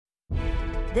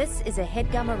This is a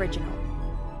HeadGum original. Is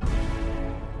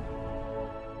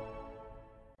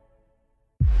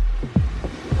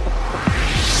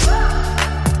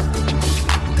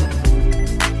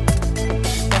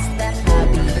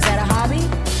that a hobby?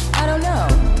 I don't know.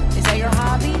 Is that your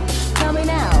hobby? Tell me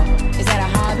now. Is that a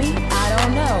hobby? I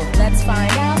don't know. Let's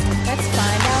find out. Let's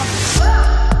find out.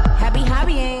 Happy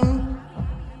hobbying.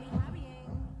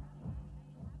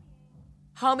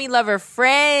 Homie lover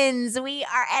friends, we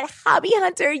are at Hobby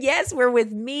Hunter. Yes, we're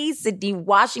with me, Sydney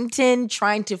Washington,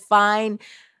 trying to find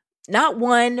not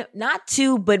one, not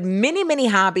two, but many, many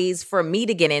hobbies for me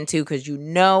to get into because you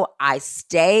know I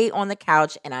stay on the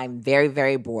couch and I'm very,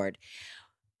 very bored.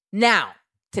 Now,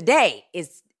 today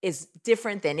is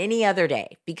different than any other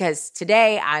day because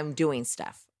today I'm doing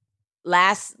stuff.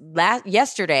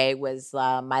 Yesterday was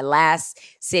my last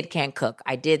Sid Can Cook.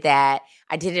 I did that.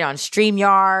 I did it on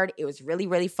StreamYard. It was really,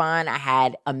 really fun. I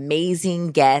had amazing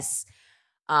guests.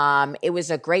 It was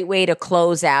a great way to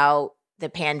close out the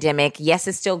pandemic. Yes,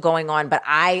 it's still going on, but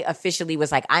I officially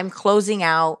was like, I'm closing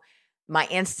out my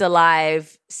Insta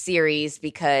Live series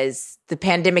because the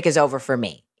pandemic is over for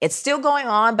me. It's still going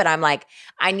on, but I'm like,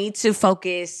 I need to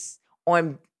focus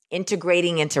on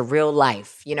integrating into real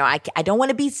life. You know, I don't want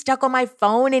to be stuck on my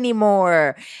phone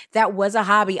anymore. That was a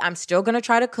hobby. I'm still going to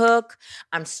try to cook.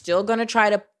 I'm still going to try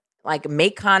to like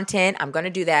make content. I'm going to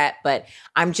do that, but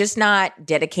I'm just not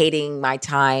dedicating my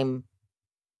time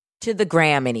to the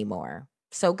gram anymore.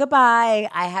 So goodbye.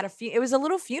 I had it was a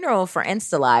little funeral for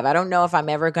Insta Live. I don't know if I'm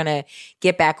ever going to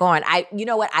get back on. You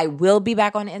know what? I will be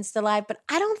back on Insta Live, but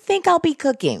I don't think I'll be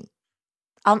cooking.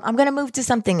 I'm going to move to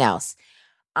something else.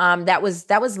 That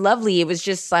was lovely. It was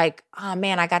just like, oh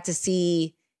man, I got to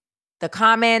see the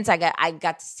comments. I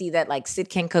got to see that like Sid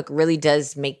Can Cook really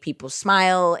does make people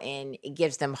smile and it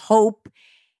gives them hope,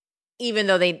 even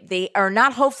though they are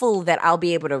not hopeful that I'll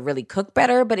be able to really cook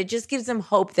better, but it just gives them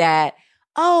hope that,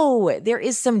 oh, there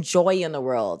is some joy in the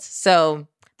world. So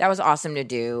that was awesome to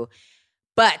do.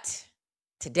 But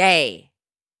today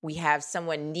we have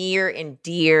someone near and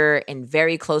dear and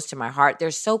very close to my heart.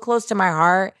 They're so close to my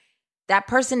heart. That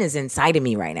person is inside of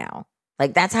me right now.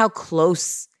 Like that's how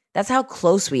close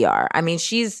we are. I mean,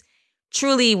 she's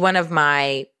truly one of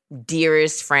my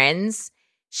dearest friends.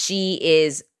 She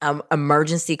is an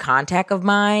emergency contact of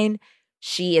mine.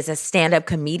 She is a stand-up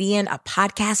comedian, a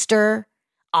podcaster,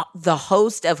 the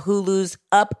host of Hulu's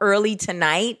Up Early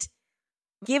Tonight.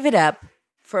 Give it up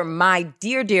for my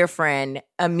dear, dear friend,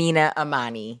 Aminah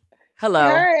Imani. Hello.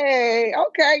 Hey,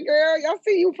 okay, girl. Y'all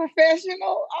see you professional.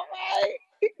 All right.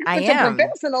 I Put am. your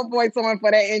professional voice on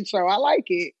for that intro. I like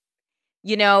it.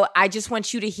 You know, I just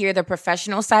want you to hear the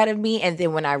professional side of me. And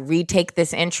then when I retake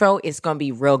this intro, it's going to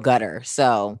be real gutter.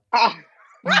 So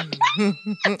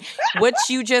what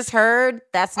you just heard,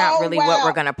 that's not really what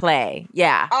we're going to play.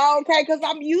 Yeah. Okay, because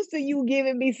I'm used to you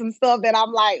giving me some stuff that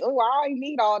I'm like, oh, I don't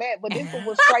need all that. But this one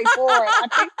was straightforward.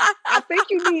 I think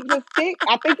you need to stick.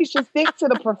 I think you should stick to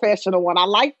the professional one. I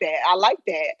like that.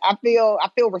 I feel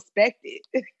respected.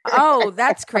 Oh,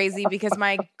 that's crazy because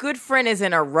my good friend is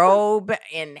in a robe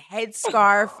and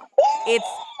headscarf.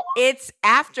 It's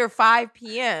after 5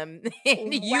 p.m.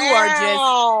 and you are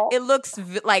just, it looks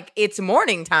like it's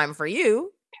morning time for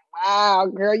you. Wow,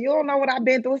 girl, you don't know what I've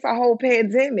been through. It's a whole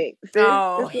pandemic. Sis.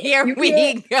 Oh, here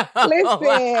we go.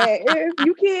 Listen,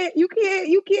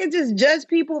 you can't just judge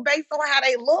people based on how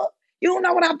they look. You don't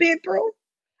know what I've been through.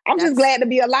 I'm just glad to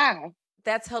be alive.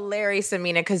 That's hilarious,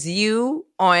 Aminah, because you,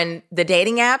 on the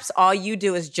dating apps, all you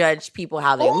do is judge people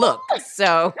how they look.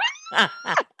 So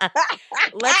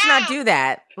let's not do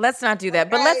that. But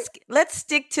let's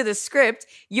stick to the script.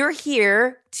 You're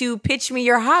here to pitch me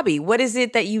your hobby. What is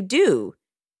it that you do?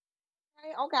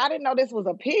 Okay, I didn't know this was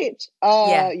a pitch.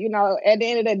 You know, at the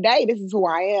end of the day, this is who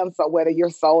I am. So whether you're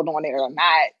sold on it or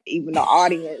not, even the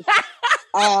audience.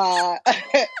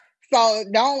 So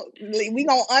we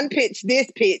gonna unpitch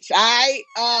this pitch, all right?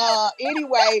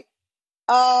 Anyway,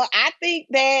 I think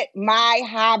that my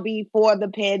hobby for the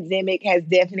pandemic has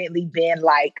definitely been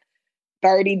like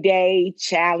 30-day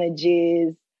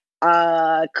challenges,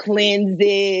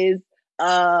 cleanses,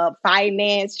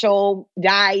 financial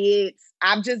diets.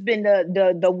 I've just been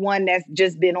the one that's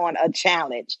just been on a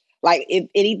challenge. Like if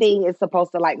anything is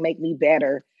supposed to like make me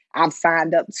better, I've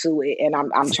signed up to it and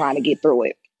I'm trying to get through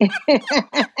it.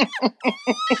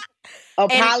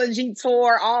 Apology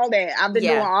tour, all that. I've been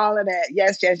doing all of that.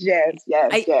 Yes.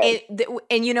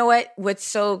 And you know what? What's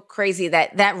so crazy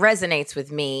that resonates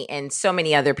with me and so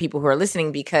many other people who are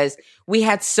listening because we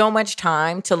had so much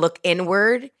time to look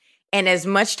inward. And as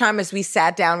much time as we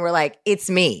sat down, we're like, it's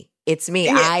me. It's me.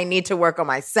 Yeah. I need to work on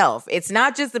myself. It's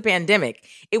not just the pandemic.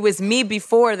 It was me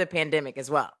before the pandemic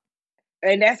as well.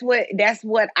 And that's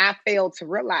what I failed to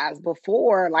realize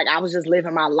before. Like, I was just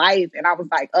living my life and I was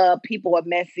like, people are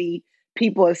messy.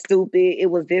 People are stupid. It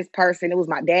was this person. It was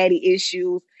my daddy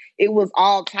issues. It was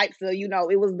all types of,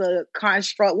 it was the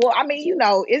construct. Well, I mean,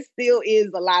 it still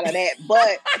is a lot of that.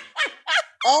 But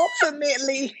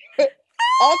ultimately,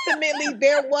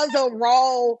 there was a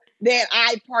role that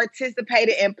I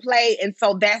participated and played. And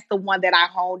so that's the one that I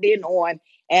honed in on.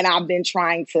 And I've been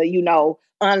trying to,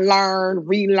 unlearn,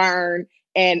 relearn,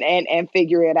 and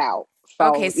figure it out.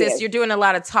 So, okay, sis, yes. You're doing a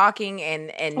lot of talking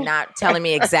and not telling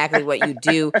me exactly what you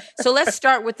do. So let's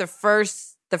start with the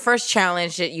first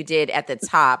challenge that you did at the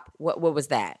top. What was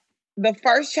that? The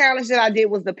first challenge that I did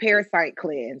was the parasite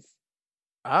cleanse.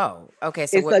 Oh, okay.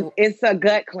 So it's a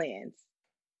gut cleanse.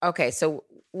 Okay, so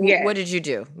Yes. what did you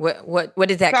do? What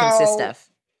did that consist of?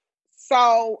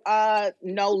 So,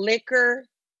 no liquor,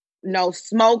 no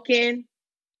smoking,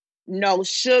 no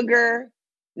sugar,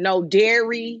 no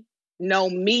dairy, no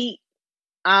meat,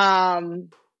 no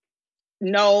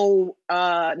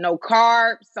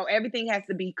carbs. So everything has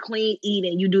to be clean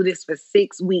eating. You do this for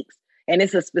 6 weeks, and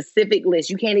it's a specific list.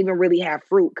 You can't even really have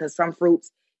fruit because some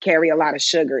fruits carry a lot of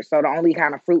sugar. So the only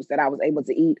kind of fruits that I was able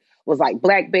to eat was like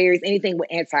blackberries, anything with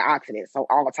antioxidants. So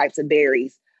all types of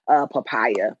berries,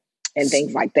 papaya, and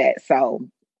things like that. So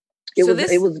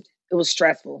it was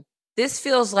stressful. This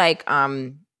feels like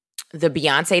the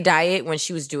Beyonce diet when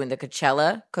she was doing the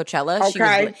Coachella. Okay. She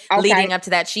was leading up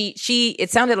to that. She it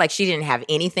sounded like she didn't have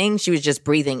anything. She was just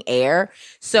breathing air.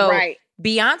 So right.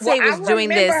 Beyonce was doing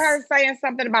this. I remember her saying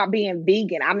something about being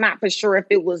vegan. I'm not for sure if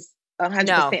it was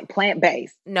 100%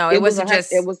 plant-based. No, it wasn't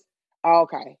just. It was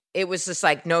okay. It was just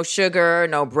like no sugar,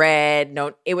 no bread,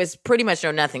 it was pretty much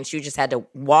no nothing. She just had to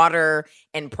water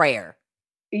and prayer.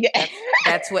 Yeah.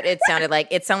 That's what it sounded like.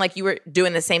 It sounded like you were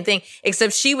doing the same thing,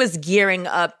 except she was gearing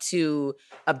up to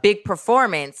a big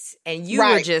performance and you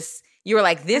were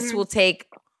like, this will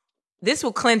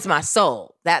cleanse my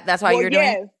soul. That's why you're doing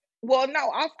it? Well,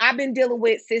 no, I've been dealing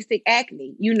with cystic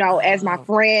acne, as my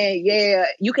friend. Yeah,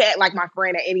 you can act like my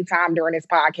friend at any time during this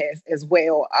podcast as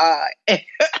well,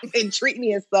 and treat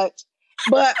me as such.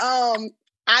 But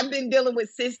I've been dealing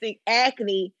with cystic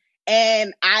acne,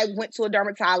 and I went to a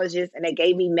dermatologist, and they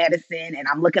gave me medicine, and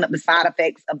I'm looking up the side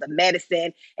effects of the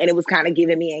medicine, and it was kind of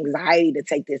giving me anxiety to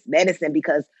take this medicine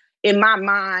because in my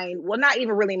mind, well, not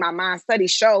even really in my mind, study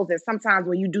shows that sometimes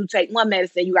when you do take one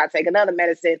medicine, you got to take another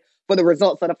medicine for the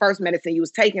results of the first medicine you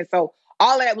was taking. So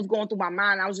all of that was going through my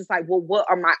mind. I was just like, well, what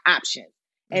are my options?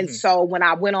 Mm-hmm. And so when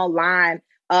I went online,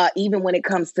 even when it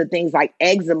comes to things like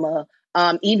eczema,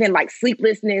 even like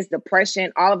sleeplessness,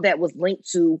 depression, all of that was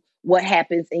linked to what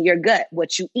happens in your gut,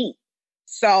 what you eat.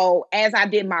 So as I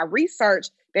did my research,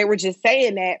 they were just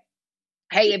saying that,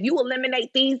 hey, if you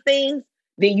eliminate these things,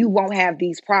 then you won't have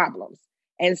these problems.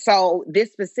 And so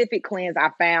this specific cleanse I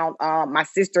found, my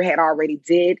sister had already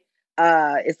did.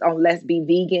 It's on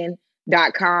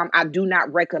letsbevegan.com. I do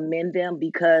not recommend them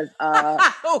because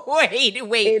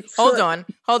wait. Hold on.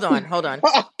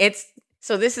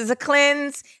 So this is a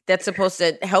cleanse that's supposed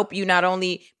to help you not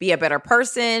only be a better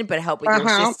person, but help with your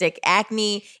cystic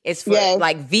acne. It's for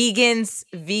like vegan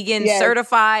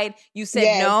certified. You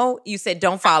said no. You said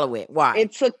don't follow it. Why?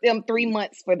 It took them 3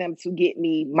 months for them to get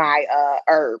me my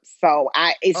herbs. So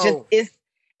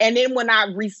and then when I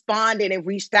responded and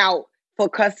reached out for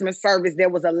customer service, there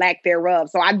was a lack thereof.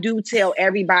 So I do tell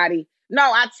everybody. No,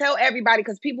 I tell everybody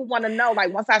because people want to know.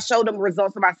 Like once I show them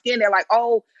results of my skin, they're like,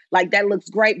 "Oh, like that looks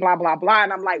great." Blah blah blah.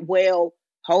 And I'm like, "Well,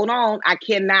 hold on. I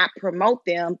cannot promote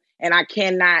them, and I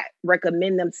cannot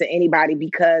recommend them to anybody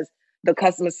because the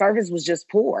customer service was just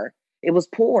poor. It was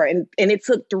poor, and it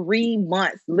took 3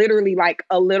 months, literally like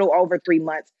a little over 3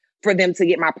 months, for them to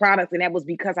get my product, and that was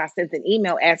because I sent an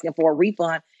email asking for a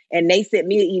refund. And they sent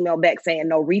me an email back saying,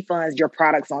 no refunds, your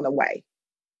product's on the way.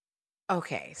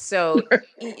 Okay. So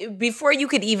before you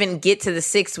could even get to the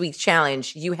 6-week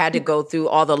challenge, you had to go through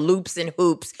all the loops and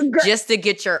hoops just to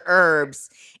get your herbs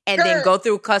and then go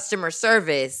through customer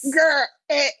service. Girl,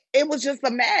 it was just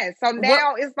a mess. So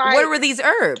now it's like. What were these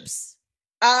herbs?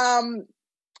 All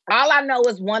I know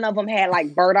is one of them had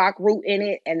like burdock root in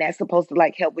it, and that's supposed to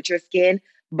like help with your skin.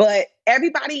 But a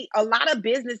lot of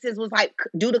businesses was like,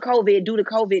 due to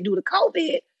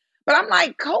COVID. But I'm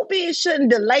like, COVID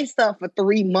shouldn't delay stuff for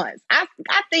 3 months. I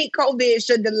think COVID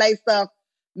should delay stuff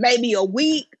maybe a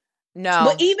week. No.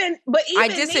 But even I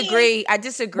disagree. But,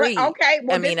 okay,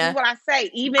 well, Aminah, this is what I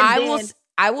say.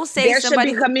 I will say there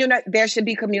should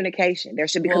be communication. There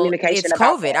should be communication. It's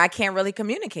about COVID. that. I can't really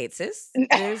communicate, sis.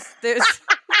 There's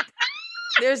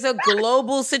There's a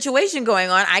global situation going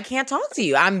on. I can't talk to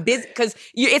you. I'm busy because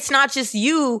it's not just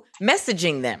you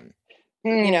messaging them.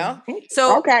 You know?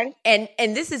 So okay. And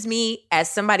this is me as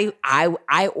somebody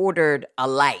I ordered a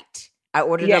light. I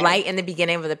ordered a light in the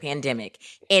beginning of the pandemic.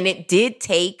 And it did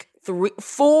take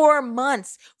 4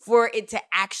 months for it to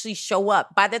actually show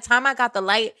up. By the time I got the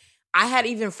light, I had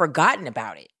even forgotten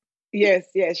about it. Yes.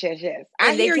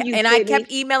 I hear you. And I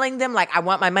kept emailing them like, I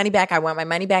want my money back.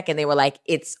 And they were like,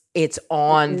 it's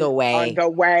on the way. On the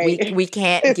way. We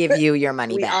can't give you your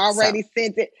money we back. We already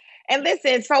sent it. And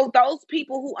listen, so those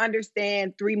people who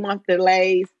understand 3-month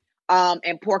delays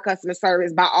and poor customer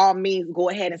service, by all means, go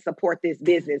ahead and support this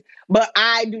business. But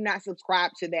I do not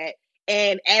subscribe to that.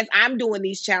 And as I'm doing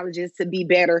these challenges to be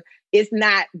better, it's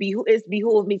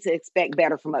behoove me to expect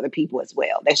better from other people as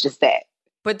well. That's just that.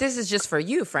 But this is just for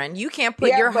you, friend. You can't put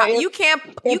you can't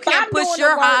push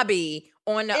your hobby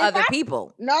on to other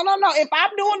people. No. If I'm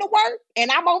doing the work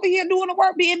and I'm over here doing the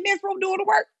work, being in this room doing the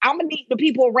work, I'm gonna need the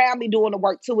people around me doing the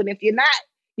work too. And if you're not,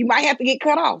 you might have to get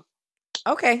cut off.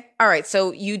 Okay. All right.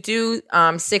 So you do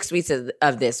 6 weeks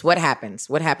of this. What happens?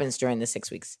 What happens during the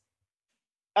 6 weeks?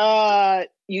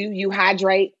 You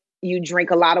hydrate. You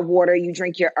drink a lot of water. You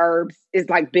drink your herbs.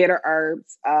 It's like bitter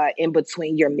herbs in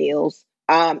between your meals.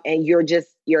 And you're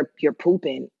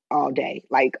pooping all day.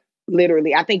 Like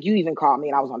literally, I think you even called me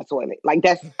and I was on the toilet. Like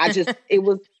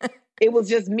it was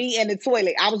just me and the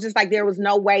toilet. I was just like, there was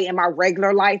no way in my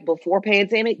regular life before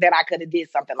pandemic that I could have did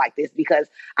something like this because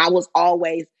I was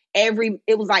always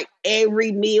it was like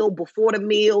every meal, before the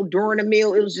meal, during the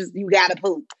meal, it was just, you gotta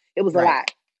poop. It was a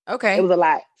lot. Okay. It was a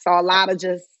lot. So a lot of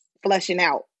just flushing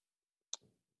out.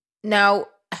 Now,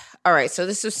 all right. So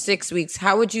this was 6 weeks.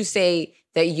 How would you say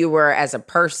that you were as a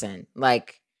person?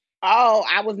 Like, oh,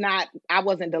 I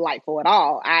wasn't delightful at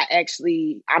all.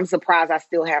 I'm surprised I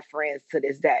still have friends to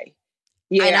this day.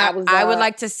 Yeah, I would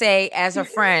like to say, as a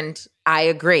friend, I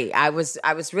agree. I was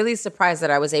really surprised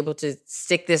that I was able to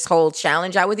stick this whole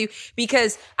challenge out with you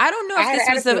because I don't know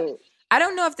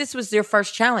if this was your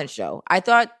first challenge, Joe. I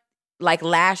thought like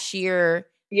last year.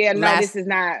 Yeah, this is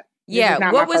not. This is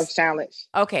not my first challenge.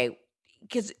 Okay.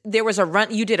 Because there was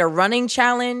you did a running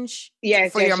challenge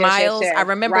for your Yes. miles. I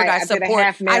remember I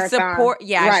supported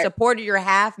your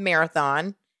half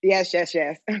marathon. Yes.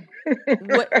 Okay,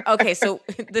 so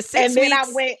the 6 and then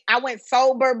weeks. I went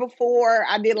sober before.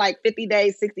 I did like 50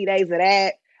 days, 60 days of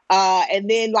that. And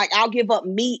then like I'll give up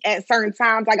meat at certain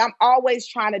times. Like I'm always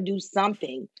trying to do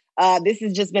something. This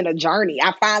has just been a journey.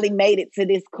 I finally made it to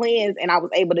this cleanse and I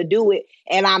was able to do it.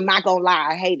 And I'm not going to lie,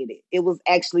 I hated it. It was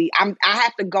actually, I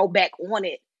have to go back on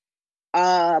it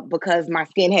because my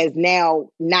skin has now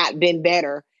not been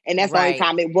better. And that's the only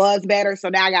time it was better. So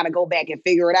now I got to go back and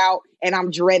figure it out. And I'm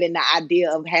dreading the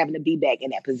idea of having to be back in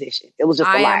that position. It was just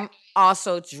a lot. I am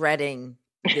also dreading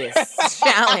this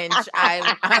challenge.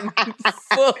 I'm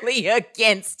fully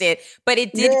against it, but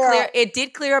it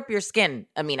did clear up your skin.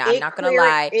 I mean, I'm not gonna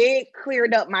lie, it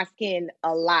cleared up my skin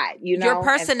a lot. You know, your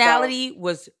personality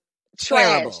was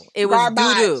terrible. Trash, it was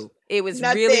doo doo. It was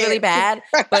really, really bad,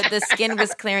 but the skin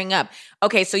was clearing up.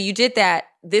 Okay, so you did that.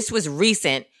 This was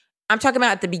recent. I'm talking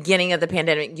about at the beginning of the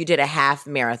pandemic. You did a half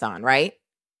marathon, right?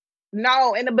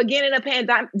 No, in the beginning of the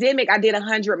pandemic, I did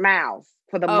 100 miles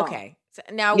for the month. Okay. So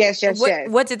now, yes.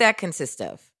 What did that consist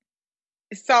of?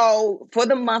 So for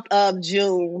the month of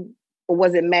June, or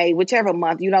was it May, whichever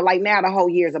month, you know, like now the whole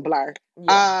year is a blur.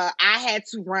 Yeah. I had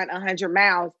to run 100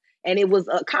 miles and it was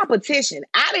a competition.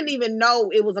 I didn't even know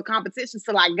it was a competition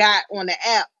till I got on the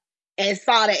app and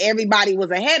saw that everybody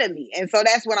was ahead of me. And so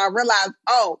that's when I realized,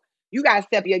 oh, you got to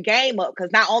step your game up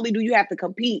because not only do you have to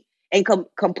compete and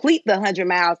complete the 100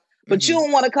 miles, but you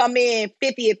don't want to come in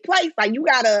 50th place. Like you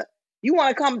want to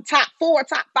come top 4,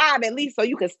 top 5 at least so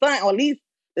you can stunt, or at least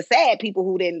the sad people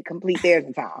who didn't complete theirs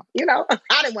in time. You know,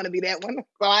 I didn't want to be that one.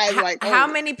 So I was like, how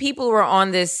many people were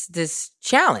on this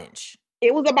challenge?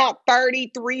 It was about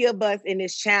 33 of us in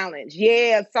this challenge.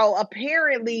 Yeah. So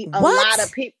apparently a lot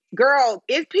of people, girl,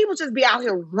 people just be out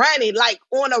here running like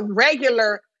on a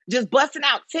regular, just busting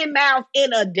out 10 miles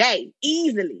in a day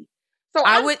easily. So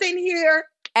I'm sitting here.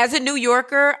 As a New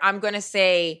Yorker, I'm going to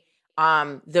say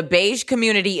the beige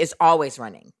community is always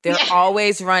running. They're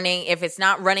always running. If it's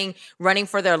not running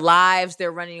for their lives,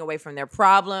 they're running away from their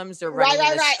problems. They're running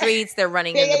in the streets. They're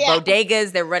running in the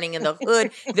bodegas. They're running in the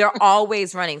hood. They're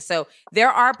always running. So there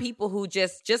are people who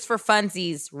just for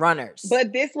funsies, runners.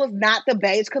 But this was not the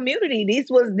beige community. This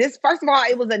first of all,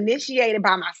 it was initiated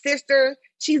by my sister.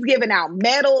 She's giving out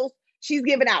medals. She's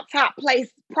giving out top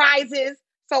place prizes.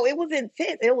 So it was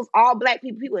intense. It was all Black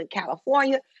people in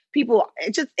California, people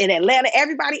just in Atlanta,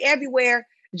 everybody everywhere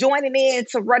joining in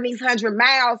to run these 100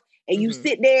 miles. and you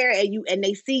sit there and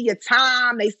they see your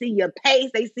time, they see your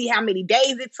pace, they see how many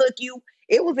days it took you.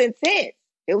 It was intense.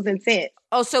 It was intense.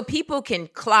 Oh, so people can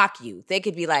clock you. They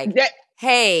could be like, That,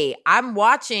 hey, I'm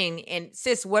watching, and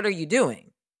sis, what are you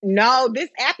doing? no, this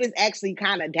app is actually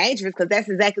kind of dangerous because that's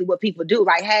exactly what people do.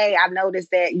 Like, hey, I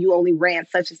noticed that you only ran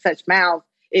such and such miles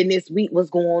in this week. What's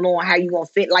going on? How you gonna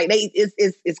fit? Like,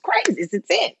 it's crazy. It's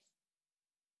intense.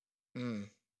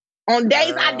 On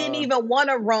days I didn't even want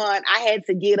to run, I had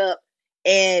to get up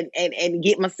and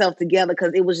get myself together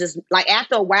because it was just like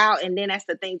after a while. And then that's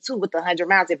the thing too with the 100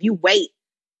 miles. If you wait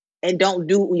and don't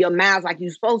do your miles like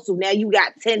you're supposed to, now you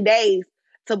got 10 days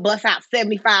to bust out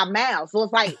 75 miles. So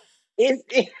it's like you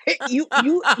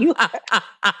at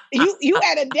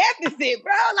a deficit,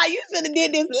 bro. Like you should have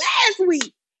did this last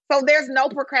week. So there's no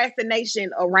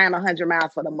procrastination around 100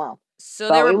 miles for the month.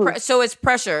 So it's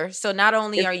pressure. So not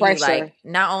only are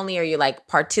you like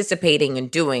participating and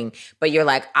doing, but you're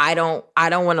like, I don't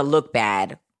want to look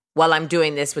bad while I'm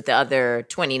doing this with the other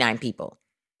 29 people.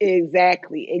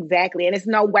 Exactly. And it's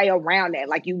no way around that.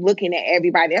 Like you looking at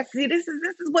everybody. This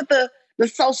is what the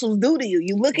socials do to you.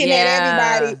 You looking at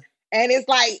everybody and it's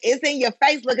like, it's in your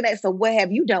face looking at, so what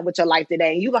have you done with your life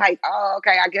today? And you like, oh,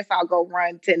 okay, I guess I'll go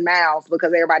run 10 miles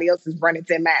because everybody else is running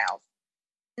 10 miles.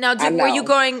 Now, were you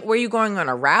going on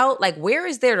a route? Like, where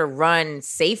is there to run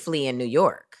safely in New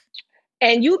York?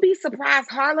 And you'd be surprised.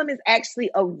 Harlem is actually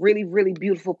a really, really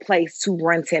beautiful place to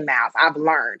run 10 miles. I've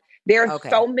learned. There's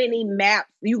so many maps.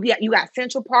 You got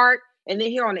Central Park, and then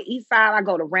here on the east side, I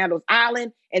go to Randall's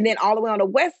Island, and then all the way on the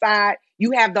west side,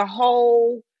 you have the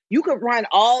whole. You could run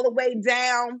all the way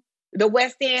down the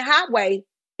West End Highway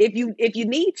if you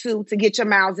need to get your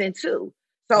miles in too.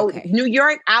 So New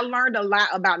York, I learned a lot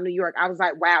about New York. I was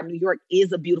like, wow, New York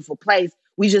is a beautiful place.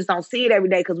 We just don't see it every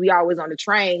day because we always on the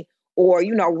train or,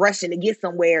 rushing to get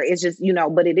somewhere. It's just,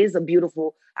 but it is a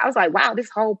beautiful. I was like, wow, this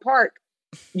whole park,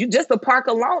 just the park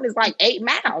alone is like 8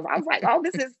 miles. I was like, oh,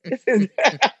 this is.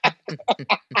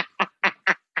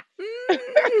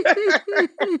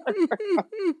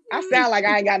 I sound like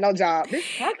I ain't got no job. This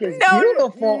park is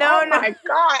beautiful. Oh my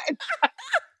God.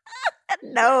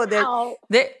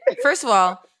 First of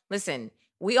all, listen,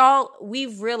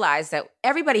 we've realized that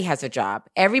everybody has a job.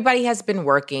 Everybody has been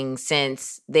working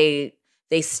since they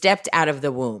stepped out of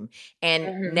the womb.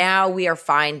 And now we are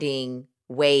finding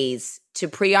ways to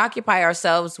preoccupy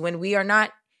ourselves when we are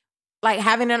not like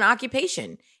having an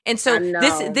occupation. And so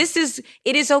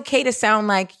it is okay to sound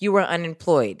like you were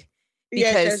unemployed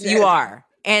because you are.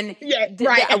 And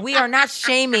we are not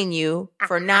shaming you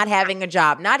for not having a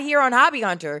job. Not here on Hobby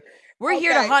Hunter. We're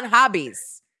here to hunt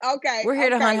hobbies. Okay. We're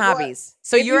here to hunt hobbies.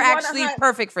 So you're actually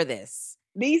perfect for this.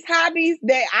 These hobbies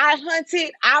that I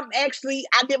hunted, I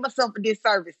did myself a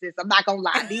disservices. I'm not going to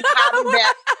lie. These hobbies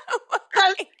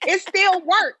because it's still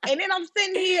work. And then I'm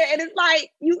sitting here and it's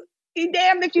like, you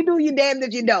damned if you do, you damned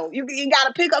if you don't. You got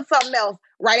to pick up something else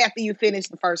right after you finish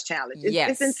the first challenge.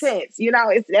 It's intense.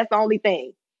 That's the only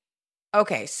thing.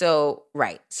 Okay. So,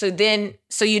 right. So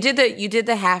you did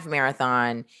the half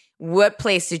marathon. What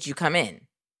place did you come in?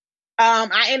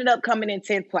 I ended up coming in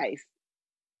 10th place.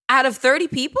 Out of 30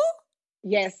 people?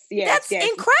 Yes. That's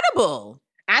incredible.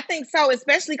 I think so,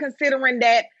 especially considering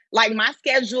that, like, my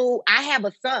schedule, I have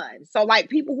a son. So, like,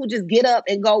 people who just get up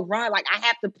and go run, like, I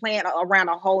have to plan around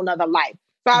a whole nother life.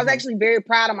 So I was actually very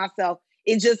proud of myself.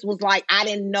 It just was like, I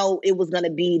didn't know it was going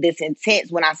to be this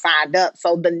intense when I signed up.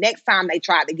 So the next time they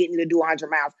tried to get me to do 100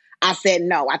 miles, I said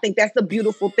no. I think that's the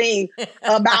beautiful thing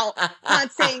about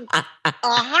hunting a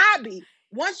hobby.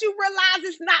 Once you realize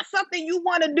it's not something you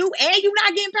want to do and you're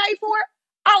not getting paid for it,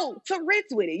 to rinse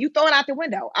with it. You throw it out the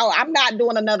window. Oh, I'm not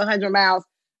doing another 100 miles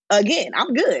again.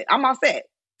 I'm good. I'm all set.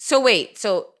 So wait,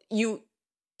 so you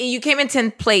came in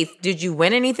 10th place. Did you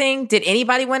win anything? Did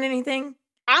anybody win anything?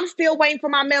 I'm still waiting for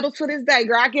my medal to this day,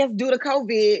 girl. I guess due to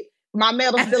COVID, my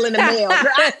medal's still in the mail.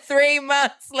 Girl. 3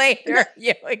 months later,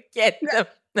 you would get them.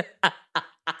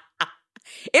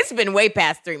 It's been way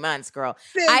past 3 months, girl.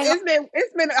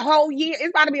 It's been a whole year.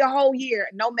 It's about to be a whole year.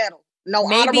 No medal. No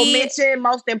honorable mention,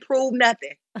 most improved,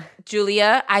 nothing.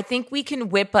 Julia, I think we can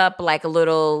whip up like a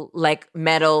little like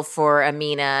medal for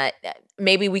Aminah.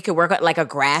 Maybe we could work on like a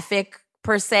graphic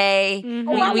per se. Mm-hmm.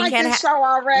 I like this show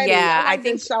already. Yeah, I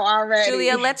think so already.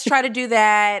 Julia, let's try to do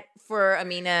that for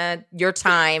Aminah. Your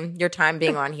time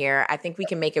being on here. I think we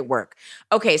can make it work.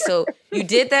 Okay, so you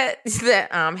did the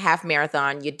half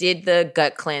marathon. You did the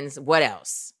gut cleanse. What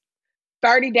else?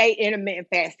 30-day intermittent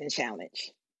fasting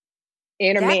challenge.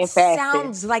 Intermittent That fasting.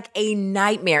 sounds like a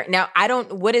nightmare. Now,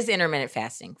 what is intermittent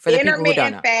fasting for the people who don't know?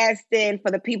 Intermittent fasting,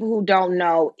 for the people who don't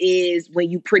know, is when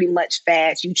you pretty much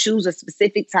fast. You choose a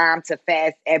specific time to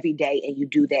fast every day, and you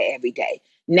do that every day.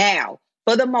 Now,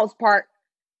 for the most part,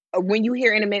 when you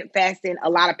hear intermittent fasting,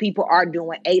 a lot of people are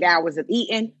doing 8 hours of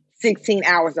eating, 16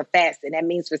 hours of fasting. That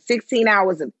means for 16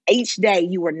 hours of each day,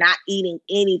 you are not eating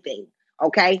anything.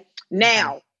 Okay?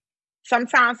 Now,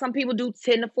 sometimes some people do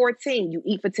 10 to 14. You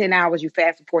eat for 10 hours, you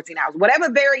fast for 14 hours.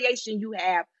 Whatever variation you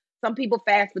have, some people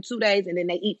fast for 2 days and then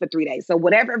they eat for 3 days. So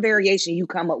whatever variation you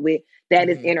come up with, that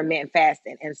is intermittent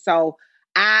fasting. And so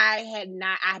I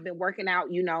have been working out,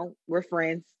 we're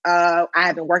friends. I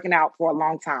have been working out for a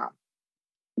long time.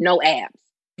 No abs,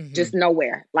 just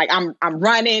nowhere. Like I'm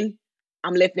running,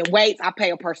 I'm lifting weights. I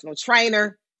pay a personal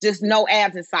trainer, just no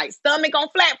abs in sight. Stomach on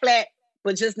flat,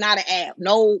 but just not an ab.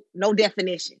 No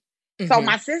definition. So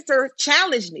my sister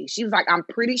challenged me. She was like, I'm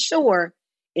pretty sure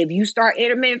if you start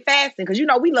intermittent fasting, because,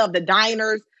 we love the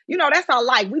diners, that's our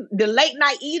life. The late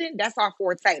night eating, that's our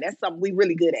forte. That's something we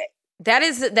really good at. That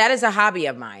is a hobby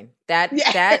of mine. That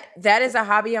is a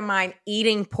hobby of mine,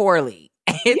 eating poorly.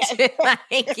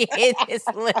 It's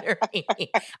literally,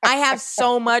 I have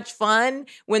so much fun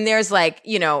when there's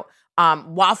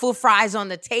waffle fries on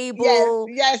the table.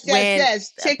 Yes.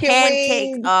 Chicken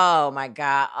pancake. wings. Oh my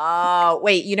God. Oh,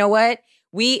 wait, you know what?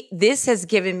 This has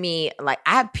given me, I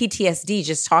have PTSD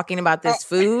just talking about this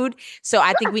food. So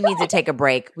I think we need to take a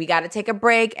break. We got to take a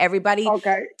break. Everybody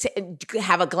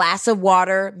have a glass of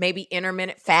water, maybe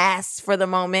intermittent fast for the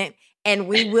moment, and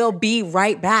we will be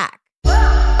right back.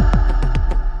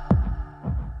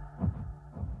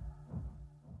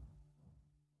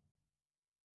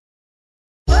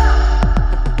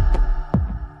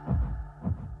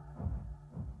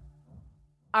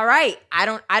 All right.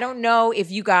 I don't know if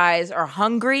you guys are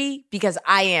hungry, because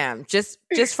I am. Just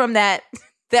from that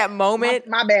moment.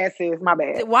 My bad, sis. My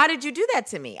bad. Why did you do that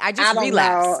to me? I just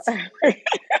relapsed.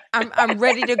 I'm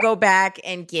ready to go back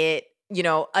and get,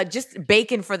 just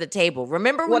bacon for the table.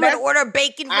 Remember we would order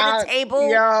bacon for the table?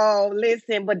 Yo,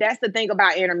 listen, but that's the thing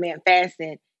about intermittent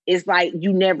fasting. It's like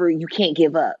you can't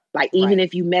give up. Like even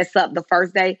if you mess up the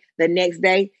first day, the next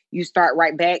day you start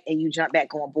right back and you jump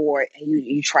back on board and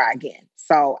you try again.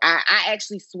 So I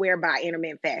actually swear by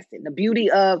intermittent fasting. The beauty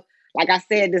of, like I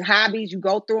said, the hobbies, you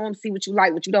go through them, see what you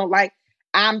like, what you don't like.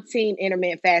 I'm team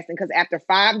intermittent fasting, because after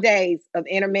 5 days of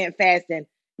intermittent fasting,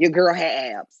 your girl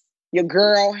had abs. Your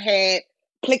girl had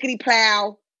clickety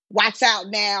plow. Watch out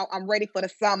now. I'm ready for the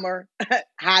summer.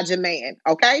 Hide your man.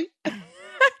 Okay.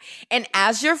 And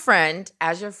as your friend,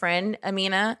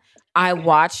 Aminah, I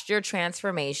watched your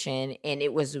transformation and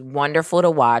it was wonderful to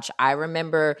watch. I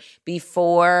remember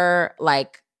before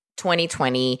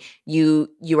 2020, you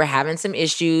were having some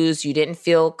issues. You didn't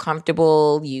feel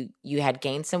comfortable. You had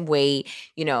gained some weight.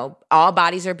 All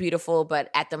bodies are beautiful, but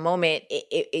at the moment,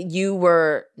 you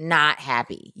were not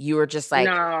happy. You were just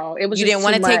no, it was. You didn't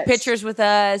want to take pictures with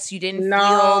us. You didn't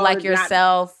feel like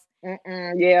yourself.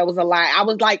 Yeah, it was a lot. I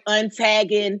was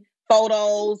untagging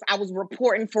photos. I was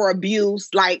reporting for abuse.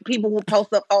 Like people would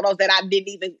post up photos that I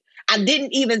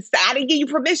didn't give you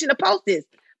permission to post this.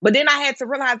 But then I had to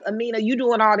realize, Aminah, you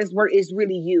doing all this work is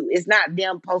really you. It's not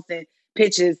them posting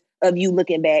pictures of you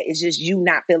looking bad. It's just you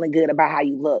not feeling good about how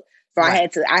you look. So I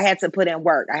had to put in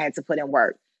work.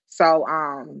 So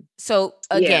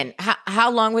again, how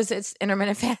long was this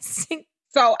intermittent fasting?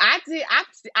 So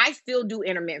I still do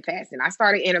intermittent fasting. I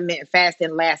started intermittent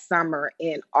fasting last summer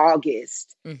in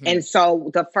August. And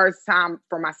so the first time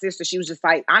for my sister, she was just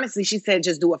like, honestly, she said,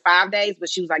 just do it 5 days. But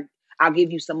she was like, I'll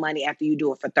give you some money after you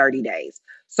do it for 30 days.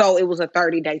 So it was a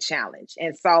 30-day challenge.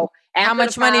 And so how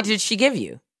much money did she give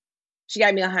you? She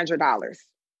gave me $100.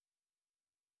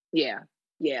 Yeah.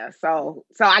 Yeah. So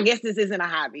I guess this isn't a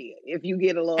hobby. If you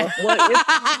get a little,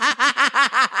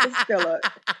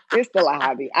 it's still a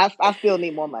hobby. I still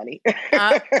need more money.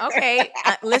 Okay.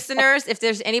 Listeners, if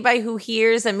there's anybody who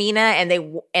hears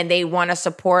Aminah and they want to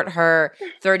support her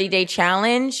 30-day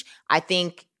challenge, I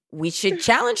think we should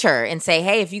challenge her and say,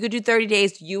 hey, if you could do 30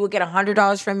 days, you will get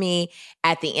 $100 from me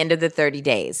at the end of the 30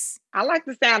 days. I like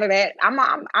the sound of that. I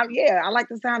like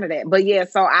the sound of that. But yeah,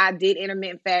 so I did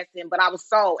intermittent fasting, but I was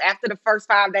after the first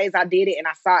 5 days I did it and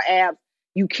I saw abs.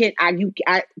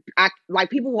 Like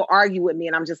people will argue with me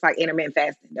and I'm just like, intermittent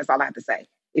fasting. That's all I have to say.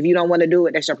 If you don't want to do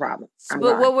it, that's your problem.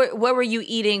 But what were you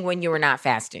eating when you were not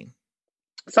fasting?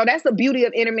 So that's the beauty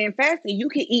of intermittent fasting. You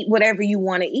can eat whatever you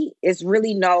want to eat. It's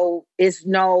no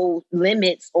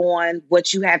limits on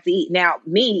what you have to eat. Now,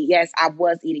 me, yes, I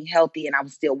was eating healthy and I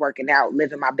was still working out,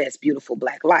 living my best, beautiful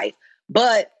Black life.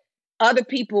 But other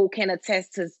people can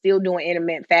attest to still doing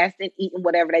intermittent fasting, eating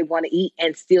whatever they want to eat,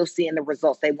 and still seeing the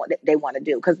results they want to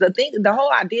do. Because the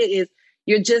whole idea is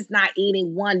you're just not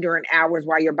eating, one, during hours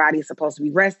while your body is supposed to be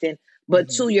resting, but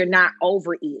two, you're not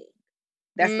overeating.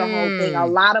 That's the whole thing. A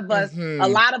lot of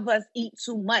us eat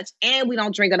too much and we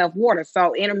don't drink enough water.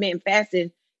 So intermittent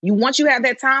fasting, once you have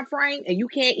that time frame and you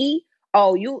can't eat,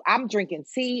 I'm drinking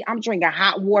tea, I'm drinking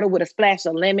hot water with a splash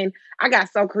of lemon. I got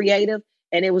so creative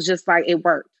and it was just like, it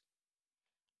worked.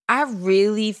 I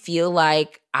really feel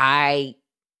like I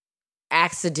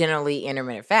accidentally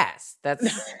intermittent fast. That's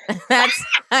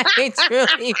I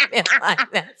truly feel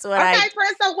like that's what Okay,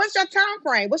 friend, so what's your time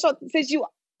frame? Since you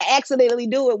accidentally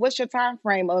do it, what's your time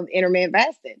frame of intermittent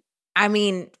fasting? I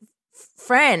mean,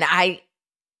 friend, I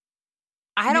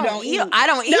don't eat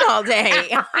all day.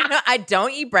 I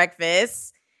don't eat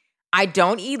breakfast. I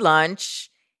don't eat lunch,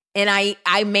 and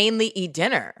I mainly eat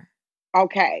dinner.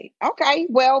 Okay.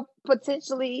 Well,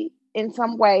 potentially in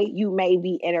some way you may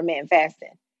be intermittent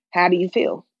fasting. How do you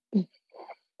feel?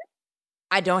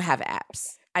 I don't have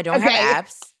abs. I don't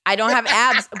have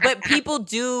abs, but people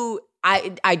do.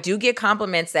 I do get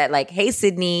compliments that like, "Hey,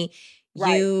 Sydney,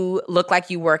 you look like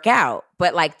you work out,"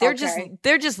 but like they're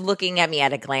just looking at me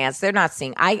at a glance. They're not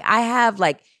seeing. I have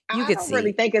like you could see. I don't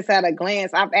really think it's at a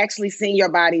glance. I've actually seen your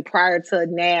body prior to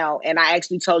now, and I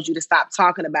actually told you to stop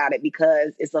talking about it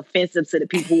because it's offensive to the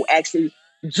people who actually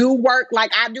do work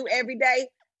like I do every day.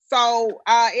 So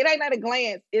it ain't at a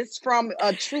glance. It's from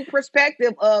a true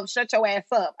perspective of shut your ass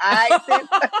up. All right,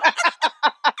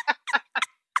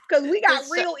 because we got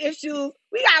real issues.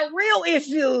 We got real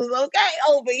issues, okay,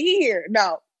 over here.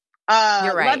 No.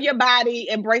 You're right. Love your body,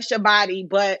 embrace your body,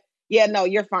 but yeah, no,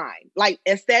 you're fine. Like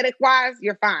aesthetic-wise,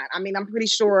 you're fine. I mean, I'm pretty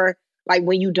sure like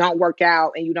when you don't work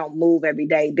out and you don't move every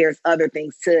day, there's other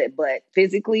things to it. But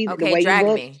physically, the way drag you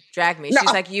look, me. No.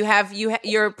 She's like,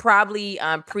 you're probably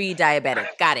pre-diabetic.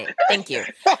 Got it. Thank you.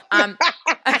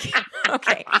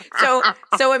 Okay. So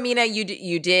Aminah,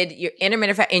 you did your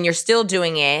intermittent fast, and you're still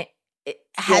doing it.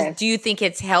 Yes. Do you think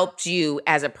it's helped you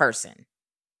as a person?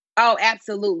 Oh,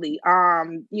 absolutely.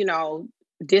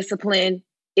 Discipline.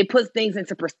 It puts things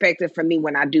into perspective for me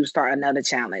when I do start another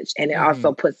challenge. And it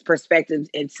also puts perspective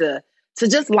into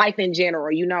just life in general,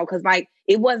 because like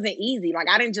it wasn't easy. Like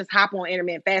I didn't just hop on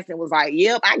intermittent fasting and was like,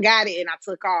 yep, I got it. And I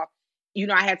took off.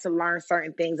 I had to learn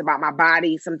certain things about my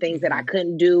body, some things that I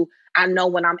couldn't do. I know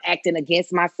when I'm acting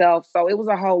against myself. So it was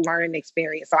a whole learning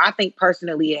experience. So I think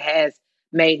personally it has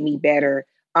made me better.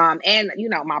 And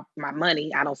my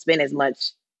money, I don't spend as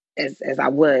much as I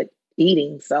would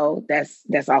eating. So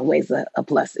that's always a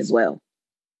plus as well.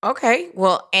 Okay.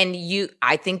 Well, and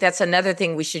I think that's another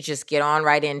thing we should just get on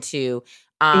right into.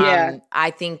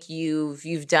 I think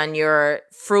you've done your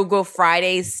Frugal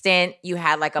Friday stint. You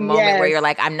had like a moment where you're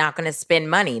like, I'm not going to spend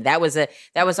money. That was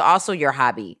also your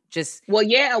hobby. Just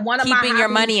one of keeping your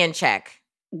money in check.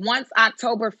 Once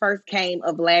October 1st came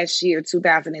of last year,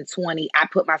 2020, I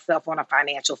put myself on a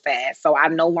financial fast. So I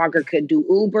no longer could do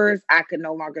Ubers. I could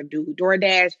no longer do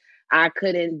DoorDash. I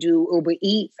couldn't do Uber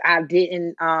Eats. I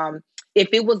didn't, if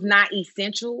it was not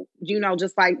essential,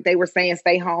 just like they were saying,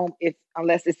 stay home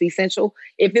unless it's essential.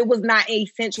 If it was not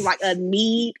essential, like a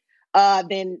need,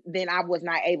 then I was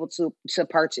not able to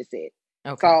purchase it.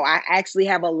 Okay. So I actually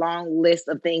have a long list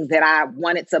of things that I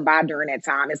wanted to buy during that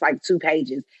time. It's like 2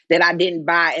 pages that I didn't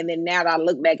buy. And then now that I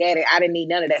look back at it, I didn't need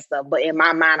none of that stuff. But in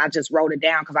my mind, I just wrote it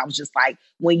down because I was just like,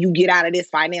 when you get out of this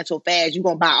financial fast, you're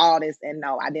going to buy all this. And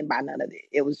no, I didn't buy none of it.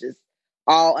 It was just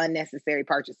all unnecessary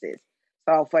purchases.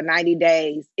 So for 90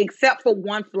 days, except for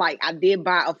one flight, I did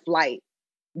buy a flight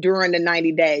during the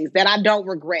 90 days that I don't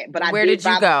regret. But Where did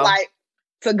you buy go? The flight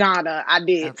to Ghana. I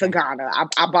did. Okay. To Ghana.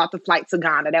 I bought the flight to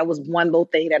Ghana. That was one little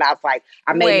thing that I was like,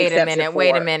 I made Wait an exception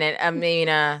Wait a minute.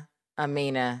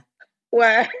 Aminah.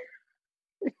 What?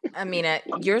 Aminah,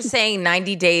 you're saying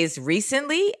 90 days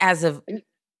recently as of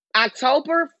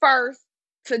October 1st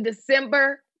to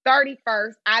December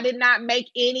 31st, I did not make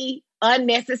any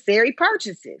unnecessary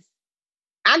purchases.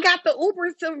 I got the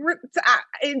Ubers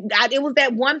it was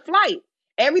that one flight.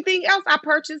 Everything else I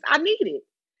purchased, I needed.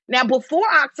 Now,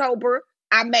 before October,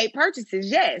 I made purchases,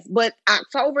 yes. But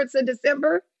October to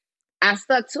December, I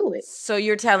stuck to it. So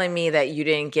you're telling me that you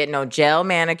didn't get no gel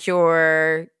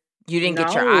manicure? You didn't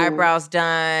get your eyebrows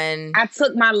done? I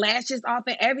took my lashes off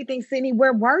and everything. Sydney,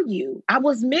 where were you? I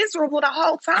was miserable the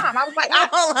whole time. I was like,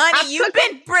 honey, you've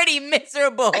been pretty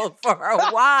miserable for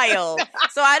a while.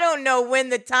 So I don't know when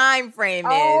the time frame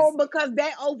is. Oh, because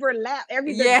that overlapped.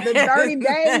 The 30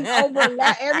 days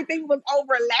overlap. Everything was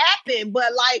overlapping.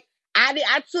 But like,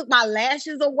 I took my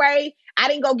lashes away. I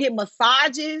didn't go get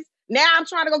massages. Now I'm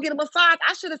trying to go get a massage.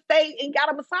 I should have stayed and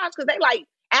got a massage because they like,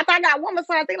 after I got one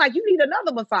massage, they like, you need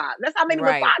another massage. That's how many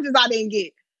Right. massages I didn't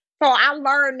get. So I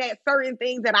learned that certain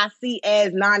things that I see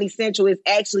as non-essential is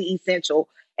actually essential.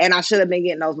 And I should have been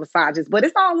getting those massages. But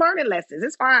it's all learning lessons.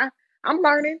 It's fine. I'm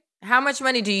learning. How much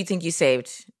money do you think you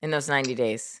saved in those 90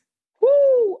 days?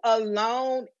 Woo,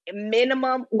 alone,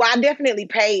 minimum. Well, I definitely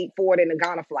paid for it in the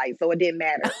Ghana flight, so it didn't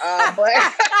matter. But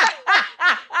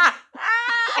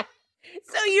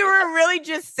So you were really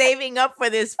just saving up for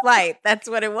this flight. That's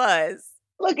what it was.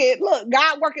 Look,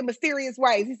 God work in mysterious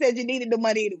ways. He said you needed the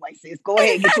money anyway, sis. Go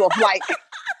ahead and get you a flight.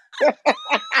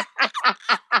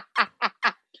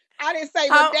 I didn't say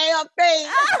the damn thing.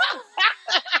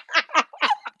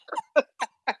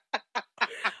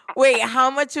 Wait, how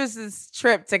much was this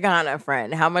trip to Ghana,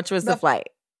 friend? How much was the flight?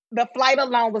 The flight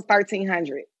alone was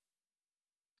 $1,300.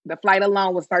 The flight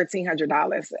alone was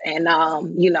 $1,300. And,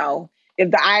 you know, if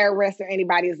the IRS or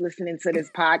anybody is listening to this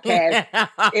podcast,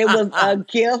 it was a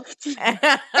gift.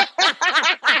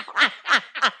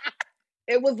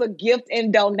 It was a gift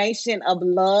and donation of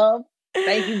love.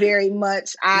 Thank you very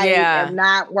much. I am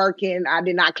not working. I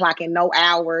did not clock in no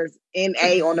hours.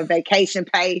 NA on the vacation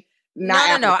pay. No.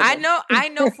 I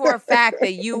know for a fact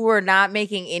that you were not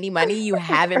making any money. You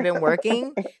haven't been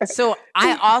working. So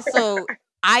I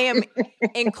am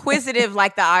inquisitive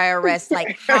like the IRS.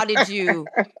 Like, how did you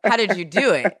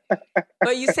do it?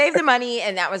 But you saved the money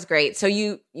and that was great. So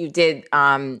you did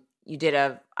a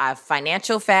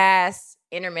financial fast,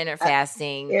 intermittent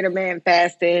fasting. You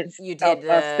did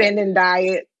a spending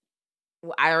diet.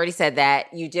 I already said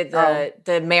that. You did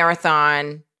the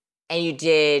marathon. And you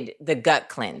did the gut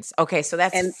cleanse. Okay, so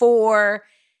that's 4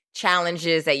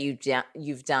 challenges that you've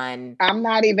done. I'm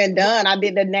not even done. I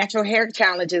did the natural hair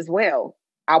challenge as well.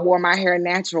 I wore my hair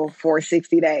natural for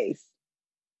 60 days.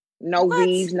 No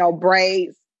weaves, no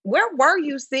braids. Where were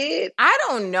you, Sid? I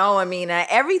don't know, Aminah.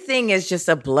 Everything is just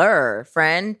a blur,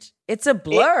 friend. It's a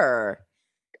blur.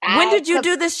 When did you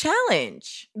do this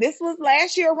challenge? This was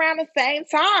last year around the same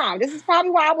time. This is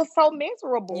probably why I was so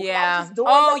miserable. Yeah.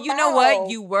 Oh, you know what?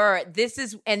 You were. This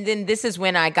is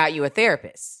when I got you a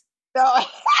therapist. So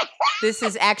this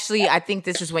is actually, I think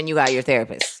this is when you got your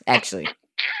therapist, actually.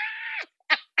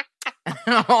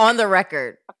 On the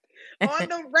record. On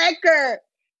the record.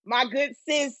 My good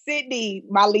sis, Sydney,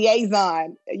 my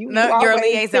liaison. You're a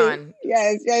liaison.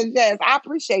 Yes. I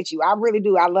appreciate you. I really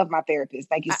do. I love my therapist.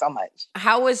 Thank you so much.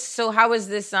 How was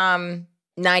this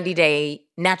 90-day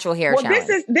natural hair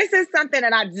challenge? This is something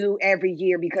that I do every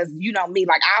year because you know me,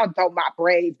 like I'll throw my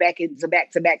braids back into back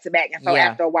to back. And so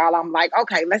after a while, I'm like,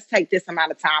 okay, let's take this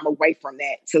amount of time away from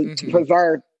that to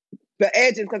preserve the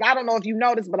edges. Because I don't know if you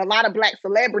noticed, but a lot of Black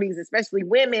celebrities, especially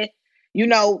women, you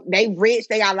know, they rich,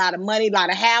 they got a lot of money, a lot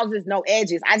of houses, no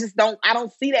edges. I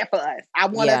don't see that for us. I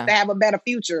want us to have a better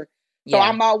future. So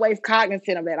I'm always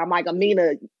cognizant of that. I'm like,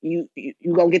 Aminah, you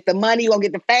gonna get the money, you gonna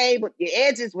get the fame, but what your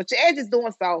edges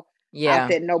doing? So I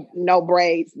said, no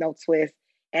braids, no twists.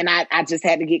 And I just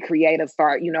had to get creative,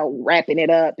 start, you know, wrapping it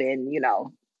up and, you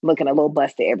know, looking a little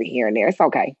busted every here and there. It's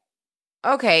okay.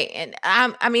 Okay. And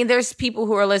I mean, there's people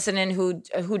who are listening who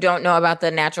don't know about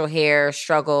the natural hair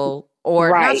struggle.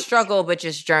 Or not struggle, but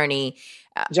just journey.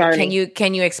 Can you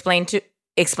explain to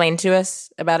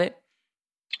us about it?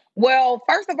 Well,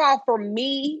 first of all, for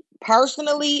me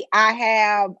personally, I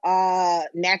have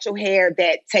natural hair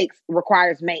that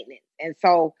requires maintenance, and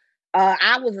so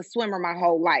I was a swimmer my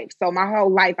whole life. So my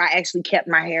whole life, I actually kept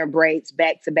my hair in braids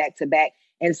back to back to back.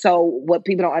 And so what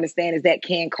people don't understand is that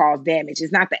can cause damage.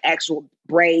 It's not the actual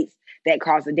braids that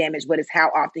cause the damage, but it's how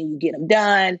often you get them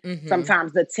done. Mm-hmm.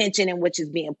 Sometimes the tension in which is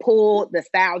being pulled, the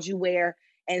styles you wear.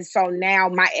 And so now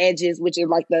my edges, which are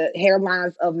like the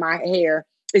hairlines of my hair,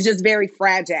 is just very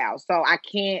fragile. So I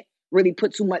can't really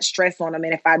put too much stress on them.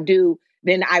 And if I do,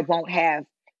 then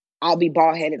I'll be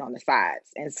bald headed on the sides.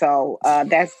 And so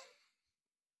what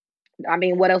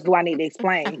else do I need to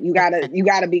explain? You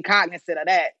gotta be cognizant of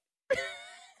that.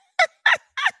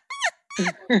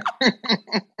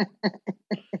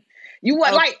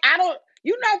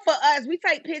 For us, we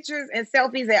take pictures and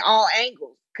selfies at all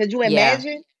angles. Could you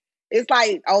imagine? Yeah. It's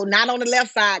like, not on the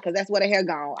left side because that's where the hair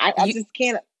gone. I just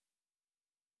can't.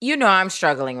 You know, I'm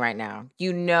struggling right now.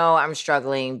 You know, I'm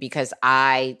struggling because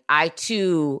I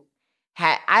too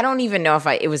I don't even know if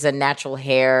it was a natural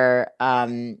hair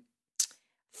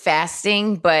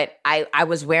fasting, but I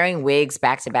was wearing wigs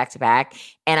back to back to back,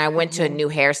 and I went to a new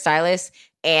hairstylist,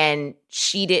 and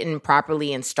she didn't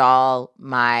properly install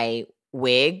my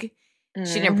wig.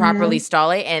 She didn't properly Mhm.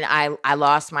 stall it, and I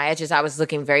lost my edges. I was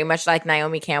looking very much like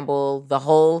Naomi Campbell. The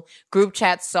whole group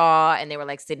chat saw, and they were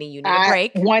like, "Sydney, you need a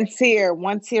break." One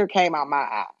tear came out my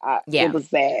eye. It Yeah, was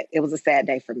sad. It was a sad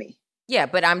day for me. yeah,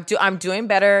 but I'm doing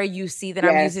better. You see that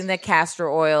I'm Yes, using the castor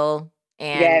oil,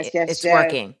 and yes, yes, it's yes.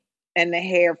 working. And the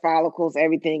hair follicles,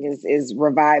 everything is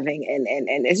reviving,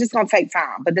 and it's just gonna take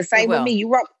time. But the It same with me.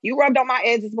 will. You rubbed on my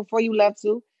edges before you left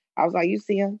too. I was like, you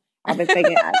see them? I've been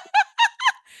taking.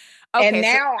 And Okay,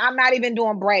 so now I'm not even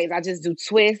doing braids. I just do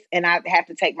twists, and I have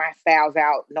to take my styles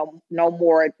out. No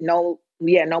more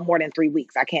than 3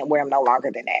 weeks. I can't wear them no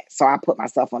longer than that. So I put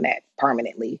myself on that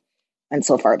permanently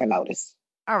until further notice.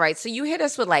 all right, so you hit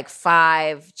us with like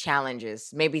 5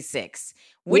 challenges, maybe 6.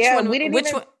 Which Yeah, one?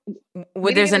 Which one?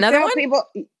 we didn't There's even another tell one. people.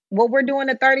 Well, we're doing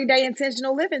a 30-day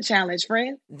intentional living challenge,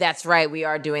 friend. That's right. We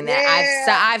are doing that.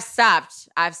 Yeah. I've stopped.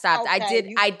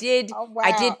 Okay. Oh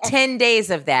I wow. did 10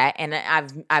 days of that, and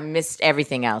I missed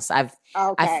everything else. I've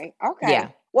Okay. Okay. yeah.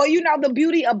 Well, the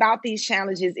beauty about these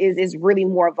challenges is really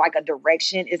more of like a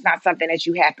direction. It's not something that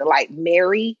you have to like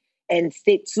marry and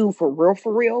stick to for real,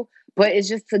 for real. But it's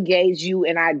just to gauge you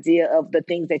an idea of the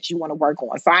things that you want to work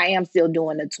on. So I am still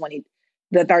doing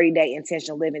the 30-day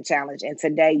intentional living challenge. And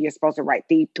today you're supposed to write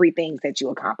the 3 things that you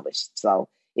accomplished. So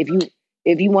if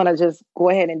you want to just go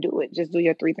ahead and do it, just do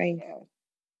your 3 things.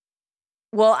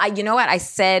 Well, you know what? I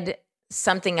said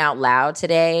something out loud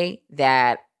today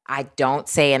that I don't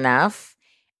say enough,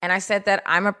 and I said that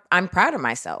I'm proud of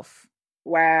myself.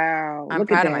 Wow. I'm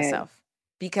Look at proud of that. myself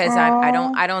because Aw.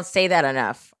 I don't say that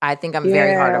enough. I think I'm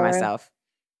very hard on Yeah. myself.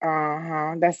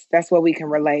 Uh-huh. That's what we can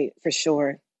relate for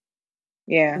sure.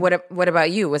 Yeah. What about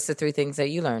you? What's the 3 things that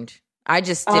you learned? I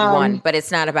just did one, Um, but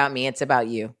it's not about me. It's about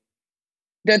you.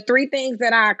 the 3 things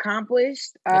that I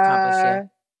accomplished, Accomplished, yeah.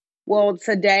 well,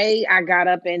 today I got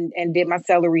up and did my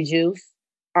celery juice.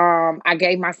 I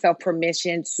gave myself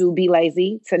permission to be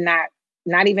lazy, to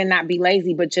not even not be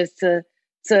lazy, but just to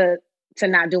to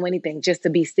not do anything, just to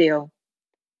be still.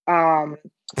 Um,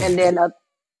 and then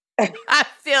I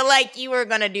feel like you were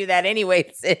gonna do that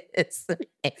anyways. It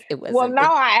well, wasn't. no,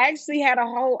 I actually had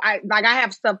I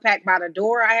have stuff packed by the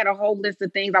door. I had a whole list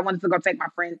of things. I wanted to go take my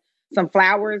friend some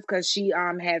flowers because she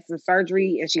had some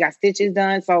surgery and she got stitches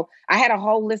done. So I had a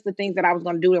whole list of things that I was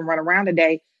going to do and run around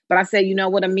today. But I said, you know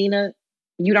what, Aminah,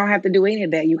 you don't have to do any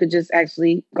of that. You could just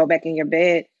actually go back in your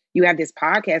bed. You have this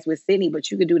podcast with Sydney, but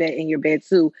you could do that in your bed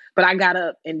too. But I got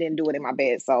up and didn't do it in my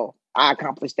bed. So I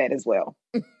accomplished that as well.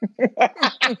 I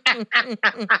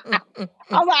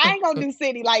was like, I ain't gonna do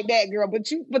Sydney like that, girl. But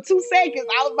for 2 seconds,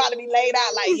 I was about to be laid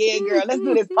out like, yeah, girl, let's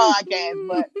do this podcast.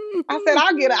 But I said,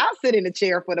 I'll sit in the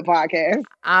chair for the podcast.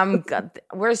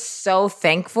 We're so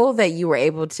thankful that you were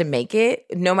able to make it.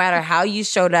 No matter how you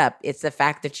showed up, it's the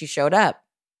fact that you showed up.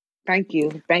 Thank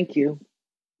you. Thank you.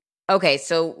 Okay,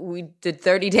 so we the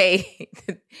 30-day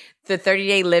the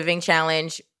 30-day living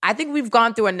challenge. I think we've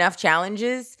gone through enough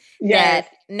challenges Yes.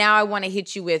 that now I want to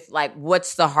hit you with like,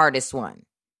 what's the hardest one?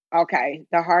 Okay.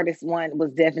 The hardest one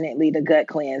was definitely the gut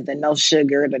cleanse, the no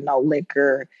sugar, the no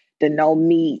liquor, the no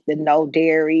meat, the no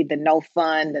dairy, the no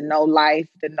fun, the no life,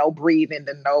 the no breathing,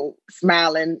 the no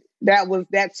smiling.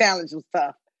 That challenge was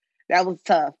tough. That was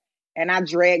tough. And I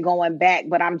dread going back,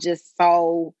 but I'm just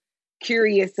so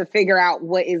curious to figure out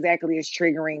what exactly is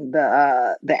triggering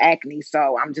the acne.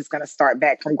 So I'm just gonna start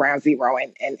back from ground zero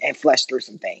and flush through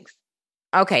some things.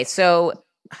 Okay, so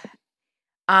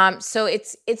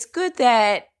it's good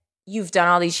that you've done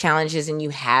all these challenges and you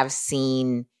have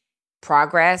seen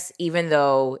progress, even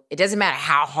though it doesn't matter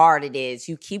how hard it is,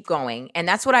 you keep going. And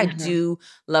that's what I do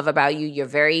love about you. You're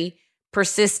very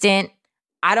persistent.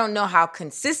 I don't know how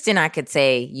consistent I could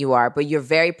say you are, but you're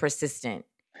very persistent.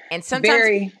 And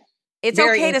sometimes it's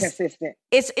very okay inconsistent.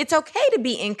 It's okay to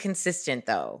be inconsistent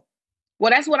though. Well,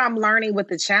 that's what I'm learning with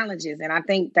the challenges. And I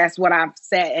think that's what I've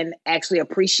said and actually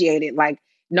appreciated. Like,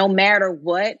 no matter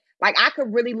what, like I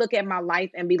could really look at my life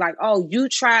and be like, oh, you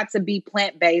tried to be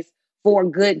plant-based for a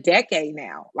good decade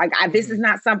now. Like this is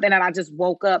not something that I just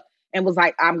woke up and was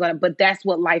like, but that's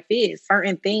what life is.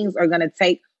 Certain things are going to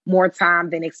take more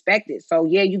time than expected. So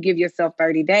yeah, you give yourself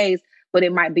 30 days, but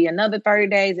it might be another 30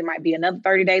 days. It might be another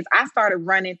 30 days. I started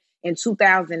running in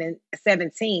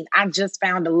 2017. I just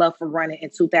found a love for running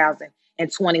in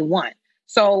 2021.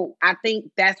 So I think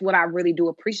that's what I really do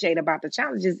appreciate about the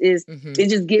challenges is it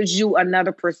just gives you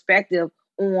another perspective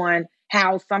on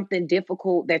how something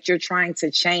difficult that you're trying to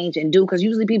change and do. Because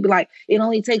usually people like, it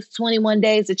only takes 21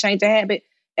 days to change a habit.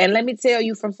 And let me tell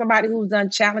you from somebody who's done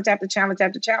challenge after challenge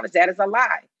after challenge, that is a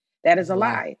lie. That is a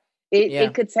lie.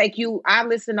 It could take you, I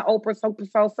listened to Oprah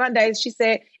Soul Sundays. She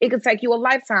said it could take you a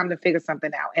lifetime to figure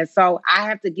something out. And so I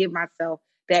have to give myself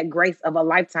that grace of a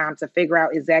lifetime to figure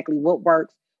out exactly what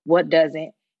works, what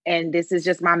doesn't. And this is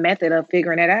just my method of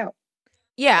figuring it out.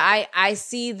 Yeah, I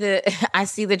see the I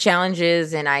see the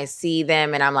challenges and I see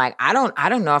them and I'm like, I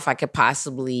don't know if I could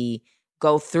possibly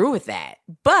go through with that.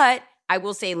 But I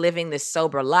will say living this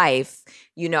sober life,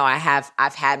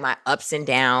 I've had my ups and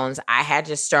downs. I had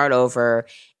to start over.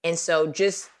 And so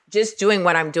just doing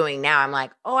what I'm doing now, I'm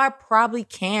like, oh, I probably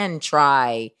can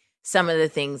try some of the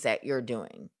things that you're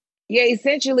doing. Yeah,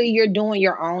 essentially you're doing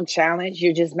your own challenge.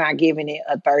 You're just not giving it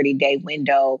a 30-day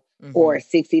window or a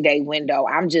 60-day window.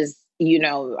 I'm hyped.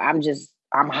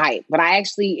 But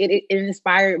it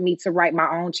inspired me to write my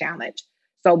own challenge.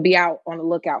 So be out on the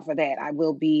lookout for that. I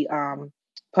will be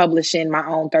publishing my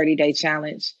own 30-day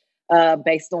challenge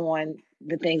based on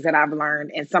the things that I've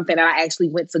learned, and something that I actually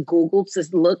went to Google to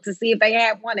look to see if they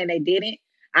had one, and they didn't.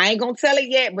 I ain't gonna tell it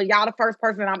yet, but y'all the first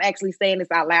person I'm actually saying this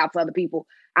out loud to other people.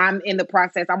 I'm in the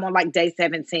process. I'm on like day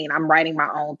 17. I'm writing my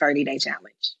own 30-day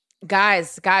challenge.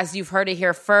 Guys, you've heard it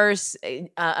here first.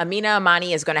 Aminah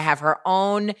Imani is going to have her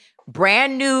own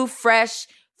brand new, fresh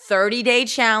 30-day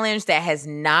challenge that has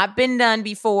not been done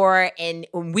before. And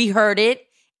we heard it.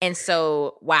 And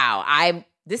so, wow,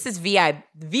 this is VIP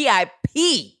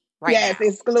right yes, now.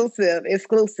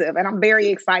 exclusive. And I'm very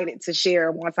excited to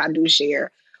share once I do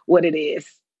share what it is.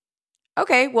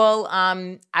 Okay, well,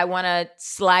 I want to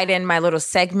slide in my little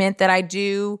segment that I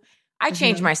do. I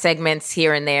change my segments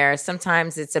here and there.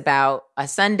 Sometimes it's about a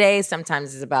Sunday.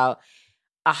 Sometimes it's about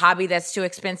a hobby that's too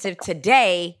expensive.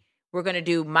 Today, we're going to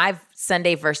do my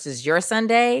Sunday versus your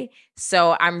Sunday.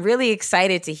 So I'm really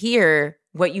excited to hear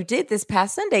what you did this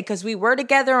past Sunday, because we were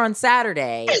together on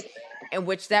Saturday, in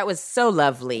which that was so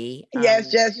lovely.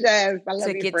 Yes. I love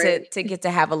to get to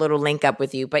have a little link up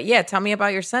with you. But yeah, tell me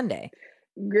about your Sunday.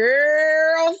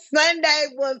 Girl, Sunday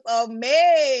was a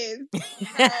mess.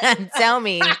 Tell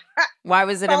me, why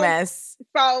was it a mess?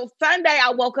 So Sunday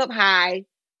I woke up high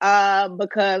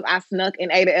because I snuck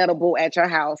and ate an edible at your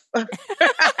house. But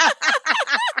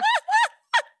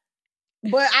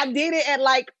I did it at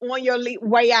like on your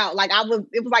way out. Like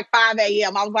it was like 5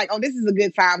 a.m. I was like, oh, this is a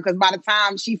good time, because by the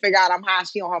time she figured out I'm high,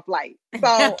 she on her flight.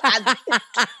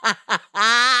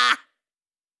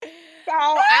 So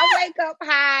I wake up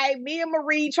high, me and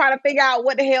Marie trying to figure out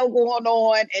what the hell going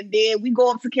on. And then we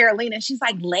go up to Carolina and she's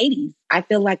like, ladies, I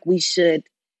feel like we should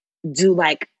do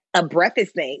like a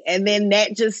breakfast thing. And then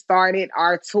that just started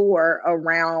our tour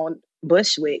around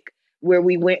Bushwick, where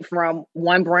we went from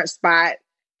one brunch spot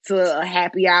to a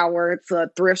happy hour, to a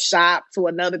thrift shop, to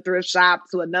another thrift shop,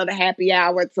 to another happy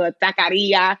hour, to a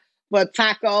taqueria for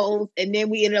tacos. And then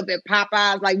we ended up at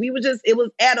Popeyes. Like it was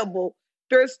edible,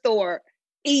 thrift store,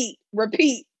 eat,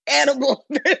 repeat, edible,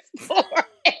 thrift store.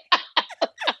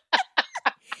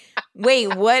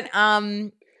 Wait, what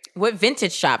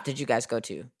vintage shop did you guys go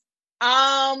to?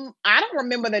 I don't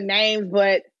remember the names,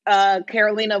 but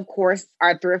Carolina, of course,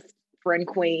 our thrift friend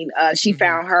queen, she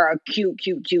found her a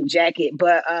cute jacket.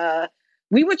 But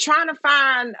we were trying to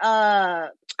find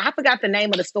I forgot the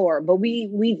name of the store, but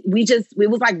we just, it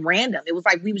was like random. It was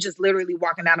like we was just literally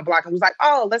walking down the block and was like,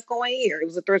 oh, let's go in here. It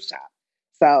was a thrift shop.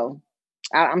 So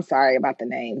I'm sorry about the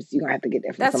names. You're gonna have to get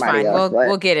that from somebody else. That's fine.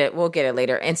 We'll get it. We'll get it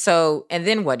later. And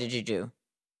then what did you do?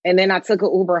 And then I took an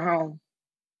Uber home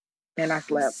and I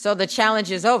slept. So the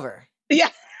challenge is over. Yeah.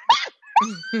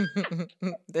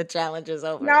 The challenge is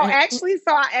over. No, actually,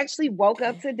 so I actually woke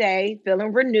up today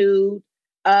feeling renewed.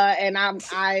 And I'm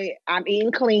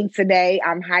eating clean today.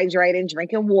 I'm hydrating,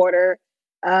 drinking water.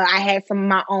 I had some of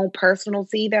my own personal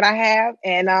tea that I have,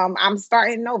 and I'm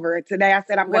starting over today. I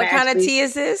said I'm going to. What kind of tea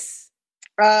is this?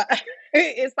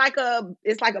 It's like a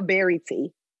berry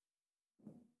tea.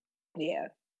 Yeah,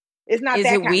 it's not. Is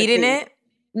that it kind weed of in tea. it?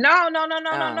 No.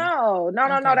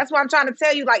 Okay. That's what I'm trying to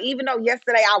tell you. Like, even though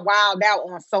yesterday I wilded out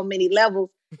on so many levels,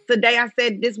 today I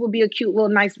said this would be a cute little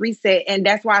nice reset. And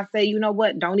that's why I say, you know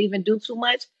what? Don't even do too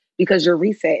much, because you're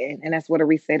resetting. And that's what a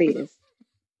reset is.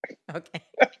 Okay.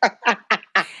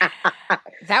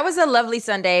 That was a lovely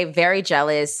Sunday. Very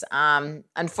jealous.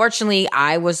 Unfortunately,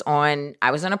 I was on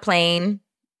a plane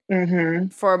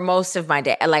for most of my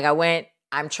day. Like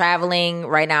I'm traveling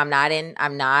right now. I'm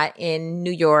not in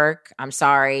New York. I'm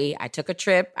sorry. I took a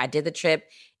trip. I did the trip.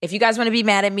 If you guys want to be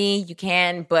mad at me, you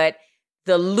can, but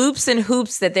the loops and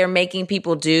hoops that they're making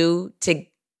people do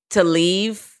to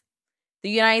leave the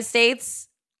United States.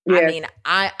 Yes. I mean,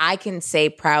 I can say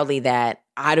proudly that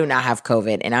I do not have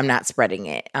COVID and I'm not spreading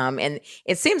it. And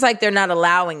it seems like they're not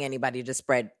allowing anybody to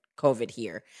spread COVID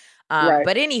here. Right.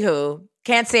 But anywho,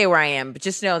 can't say where I am, but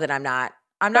just know that I'm not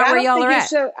where y'all are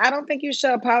at. I don't think you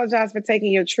should apologize for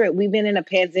taking your trip. We've been in a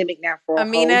pandemic now for a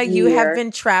Aminah, whole year. You have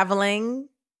been traveling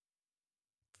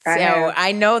So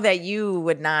I know that you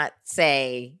would not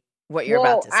say what you're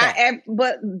about to say.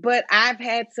 But I've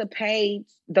had to pay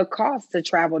the cost to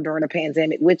travel during the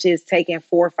pandemic, which is taking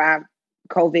 4 or 5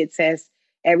 COVID tests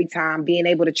every time, being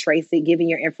able to trace it, giving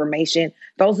your information.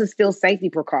 Those are still safety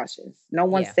precautions. No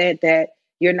one said that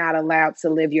you're not allowed to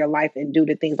live your life and do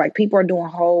the things like people are doing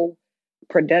whole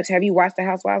production. Have you watched The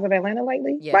Housewives of Atlanta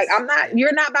lately? Yes. Like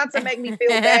you're not about to make me feel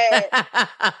bad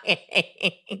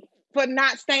for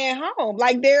not staying home.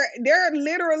 Like they're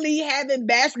literally having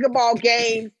basketball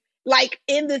games like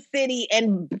in the city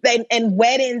and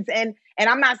weddings and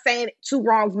I'm not saying 2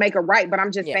 wrongs make a right, but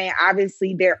I'm just saying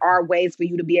obviously there are ways for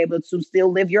you to be able to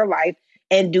still live your life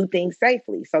and do things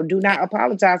safely. So do not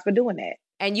apologize for doing that.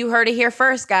 And you heard it here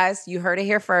first, guys. You heard it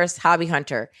here first, Hobby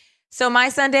Hunter. So my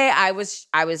Sunday, I was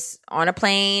on a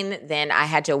plane. Then I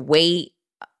had to wait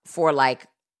for like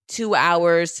 2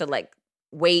 hours to like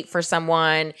wait for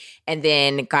someone, and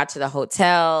then got to the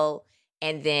hotel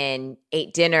and then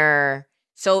ate dinner.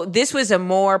 So this was a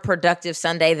more productive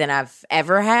Sunday than I've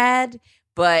ever had.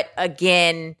 But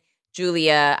again,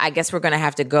 Julia, I guess we're going to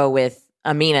have to go with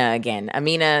Aminah again.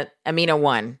 Aminah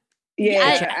won.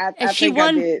 Yeah, I she think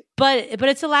won, I did. but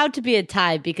it's allowed to be a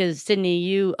tie because Sydney,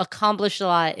 you accomplished a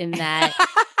lot in that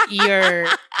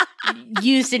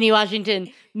you, Sydney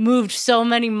Washington, moved so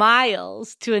many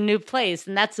miles to a new place,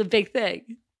 and that's a big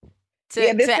thing.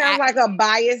 This sounds like a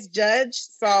biased judge,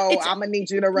 so I'm gonna need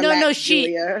you to relax.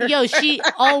 Julia. she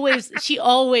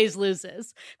always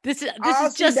loses. This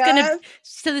is just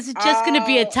gonna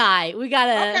be a tie. We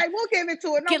gotta. Okay, we'll give it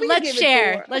to her. No, let's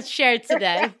share. Let's share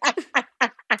today.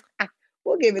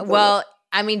 We'll give it to her. Well,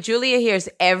 I mean, Julia hears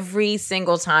every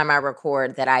single time I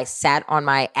record that I sat on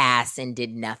my ass and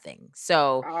did nothing.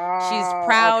 So she's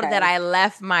proud that I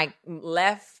left my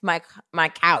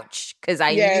couch because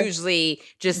I usually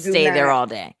just stay there all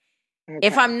day. Okay.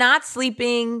 If I'm not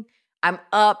sleeping, I'm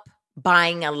up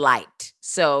buying a light.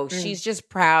 So she's just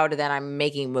proud that I'm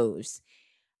making moves.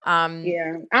 I'm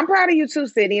proud of you too,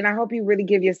 Sydney, and I hope you really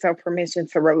give yourself permission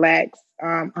to relax,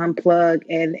 unplug,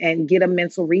 and get a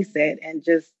mental reset and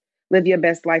just live your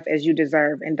best life as you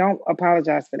deserve. And don't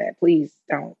apologize for that. Please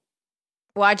don't.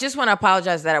 Well, I just want to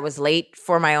apologize that I was late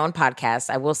for my own podcast.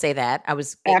 I will say that. I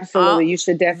was absolutely. You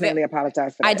should definitely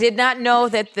apologize for that. I did not know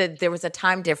that there was a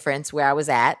time difference where I was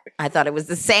at. I thought it was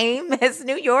the same as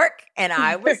New York, and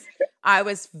I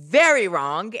was very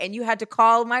wrong. And you had to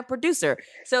call my producer.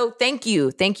 So thank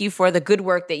you for the good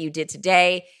work that you did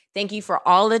today. Thank you for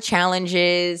all the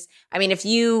challenges. I mean, if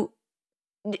you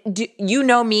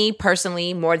know me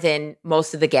personally more than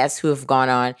most of the guests who have gone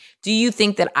on, do you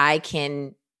think that I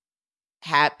can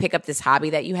pick up this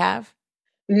hobby that you have?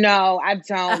 No, I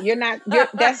don't.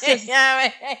 That's just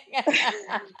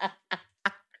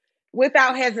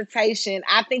without hesitation.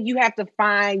 I think you have to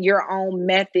find your own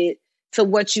method to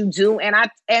what you do.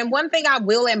 And one thing I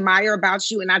will admire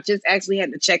about you, and I just actually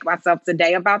had to check myself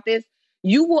today about this,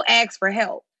 you will ask for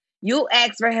help. You'll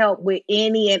ask for help with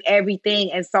any and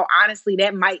everything. And so honestly,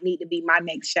 that might need to be my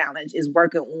next challenge, is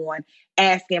working on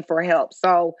asking for help.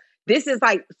 So this is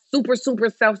like super,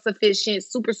 super self-sufficient,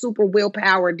 super, super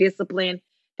willpower, discipline.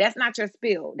 That's not your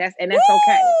spill. That's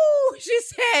okay. She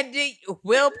said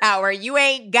willpower. You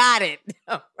ain't got it.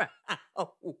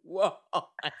 Whoa.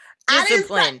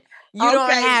 Discipline. You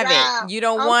don't have it. You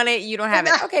don't want it. You don't have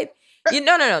it. Okay.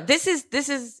 No. This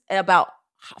is about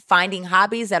finding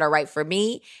hobbies that are right for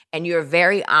me, and you're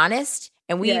very honest,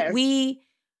 and we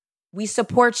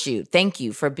support you. Thank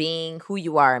you for being who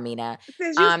you are, Aminah.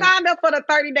 Since you signed up for the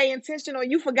 30-day intentional,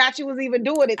 you forgot you was even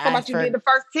doing it. So much you did the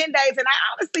first 10 days, and I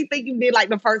honestly think you did like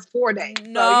the first 4 days.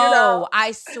 No,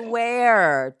 I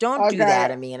swear. Don't do that,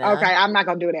 Aminah. Okay, I'm not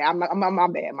gonna do that. I'm my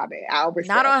bad. I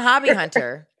overstepped. Not on Hobby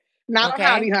Hunter. Not on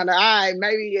Hobby Hunter. All right,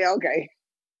 maybe okay.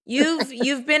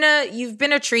 You've been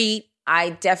a treat.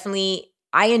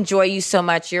 I enjoy you so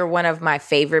much. You're one of my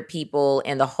favorite people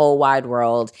in the whole wide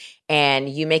world. And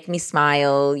you make me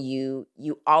smile. You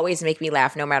always make me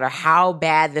laugh, no matter how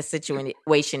bad the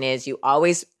situation is. You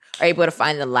always are able to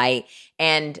find the light.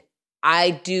 And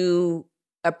I do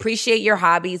appreciate your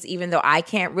hobbies, even though I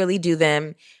can't really do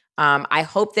them. I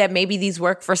hope that maybe these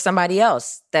work for somebody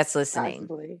else that's listening.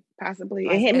 Possibly.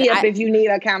 And hit me up if you need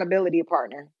an accountability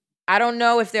partner. I don't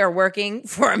know if they're working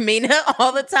for Aminah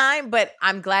all the time, but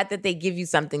I'm glad that they give you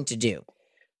something to do.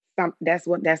 That's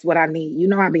what I need. You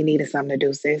know, I be needing something to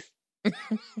do, sis.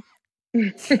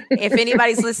 If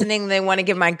anybody's listening, they want to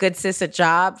give my good sis a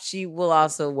job, she will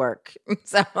also work.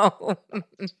 So, well,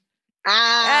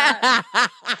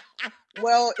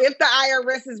 if the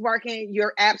IRS is working,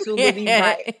 you're absolutely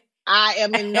right. I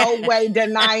am in no way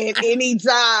denying any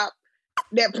job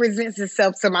that presents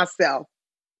itself to myself.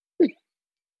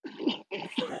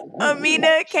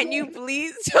 Aminah, can you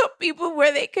please tell people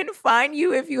where they can find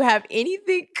you if you have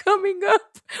anything coming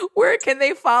up? Where can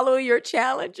they follow your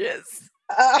challenges?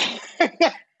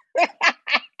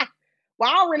 Well,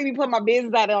 I don't really be putting my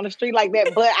business out there on the street like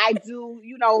that, but I do,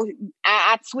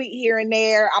 I tweet here and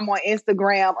there. I'm on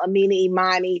Instagram, Aminah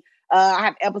Imani. I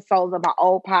have episodes of my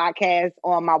old podcast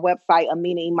on my website,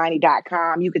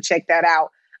 AminahImani.com. You can check that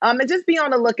out. And just be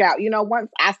on the lookout. Once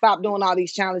I stop doing all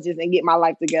these challenges and get my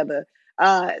life together,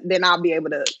 then I'll be able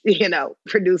to,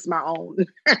 produce my own.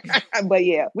 But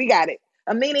yeah, we got it.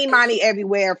 Aminah Imani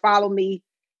everywhere. Follow me,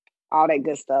 all that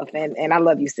good stuff. And I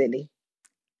love you, Sydney.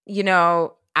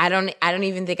 I don't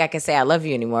even think I can say I love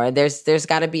you anymore. There's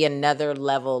got to be another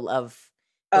level of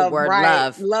the word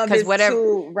love. Love is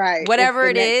whatever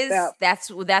it is,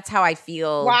 that's how I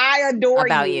feel. Well, I adore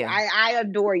about you. I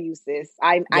adore you, sis.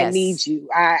 I need you.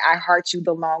 I heart you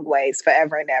the long ways,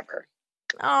 forever and ever.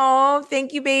 Oh,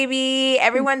 thank you, baby.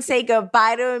 Everyone say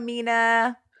goodbye to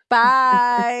Aminah.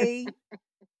 Bye.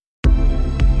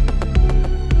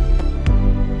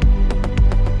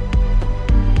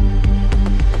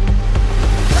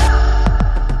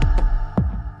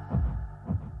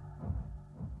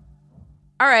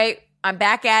 All right, I'm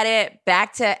back at it.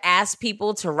 Back to ask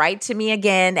people to write to me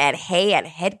again at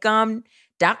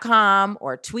hey@headgum.com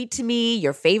or tweet to me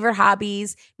your favorite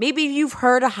hobbies. Maybe you've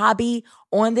heard a hobby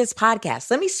on this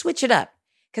podcast. Let me switch it up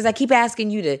because I keep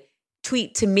asking you to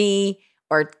tweet to me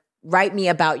or write me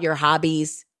about your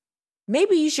hobbies.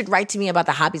 Maybe you should write to me about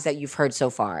the hobbies that you've heard so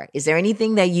far. Is there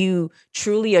anything that you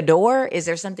truly adore? Is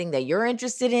there something that you're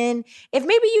interested in? If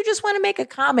maybe you just want to make a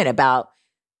comment about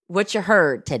what you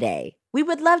heard today, we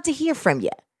would love to hear from you.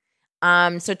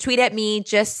 So tweet at me,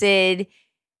 Just Sid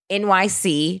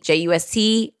NYC,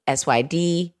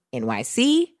 JUSTSYD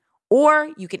NYC, or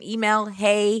you can email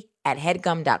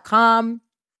hey@headgum.com.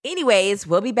 Anyways,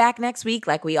 we'll be back next week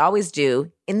like we always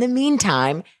do. In the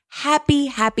meantime, happy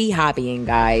hobbying,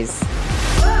 guys.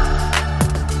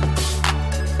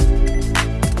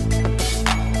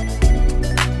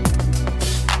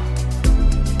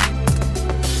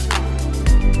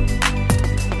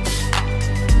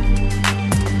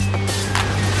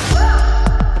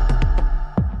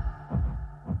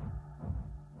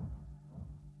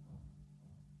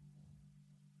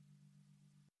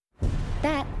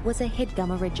 That was a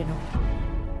HeadGum original.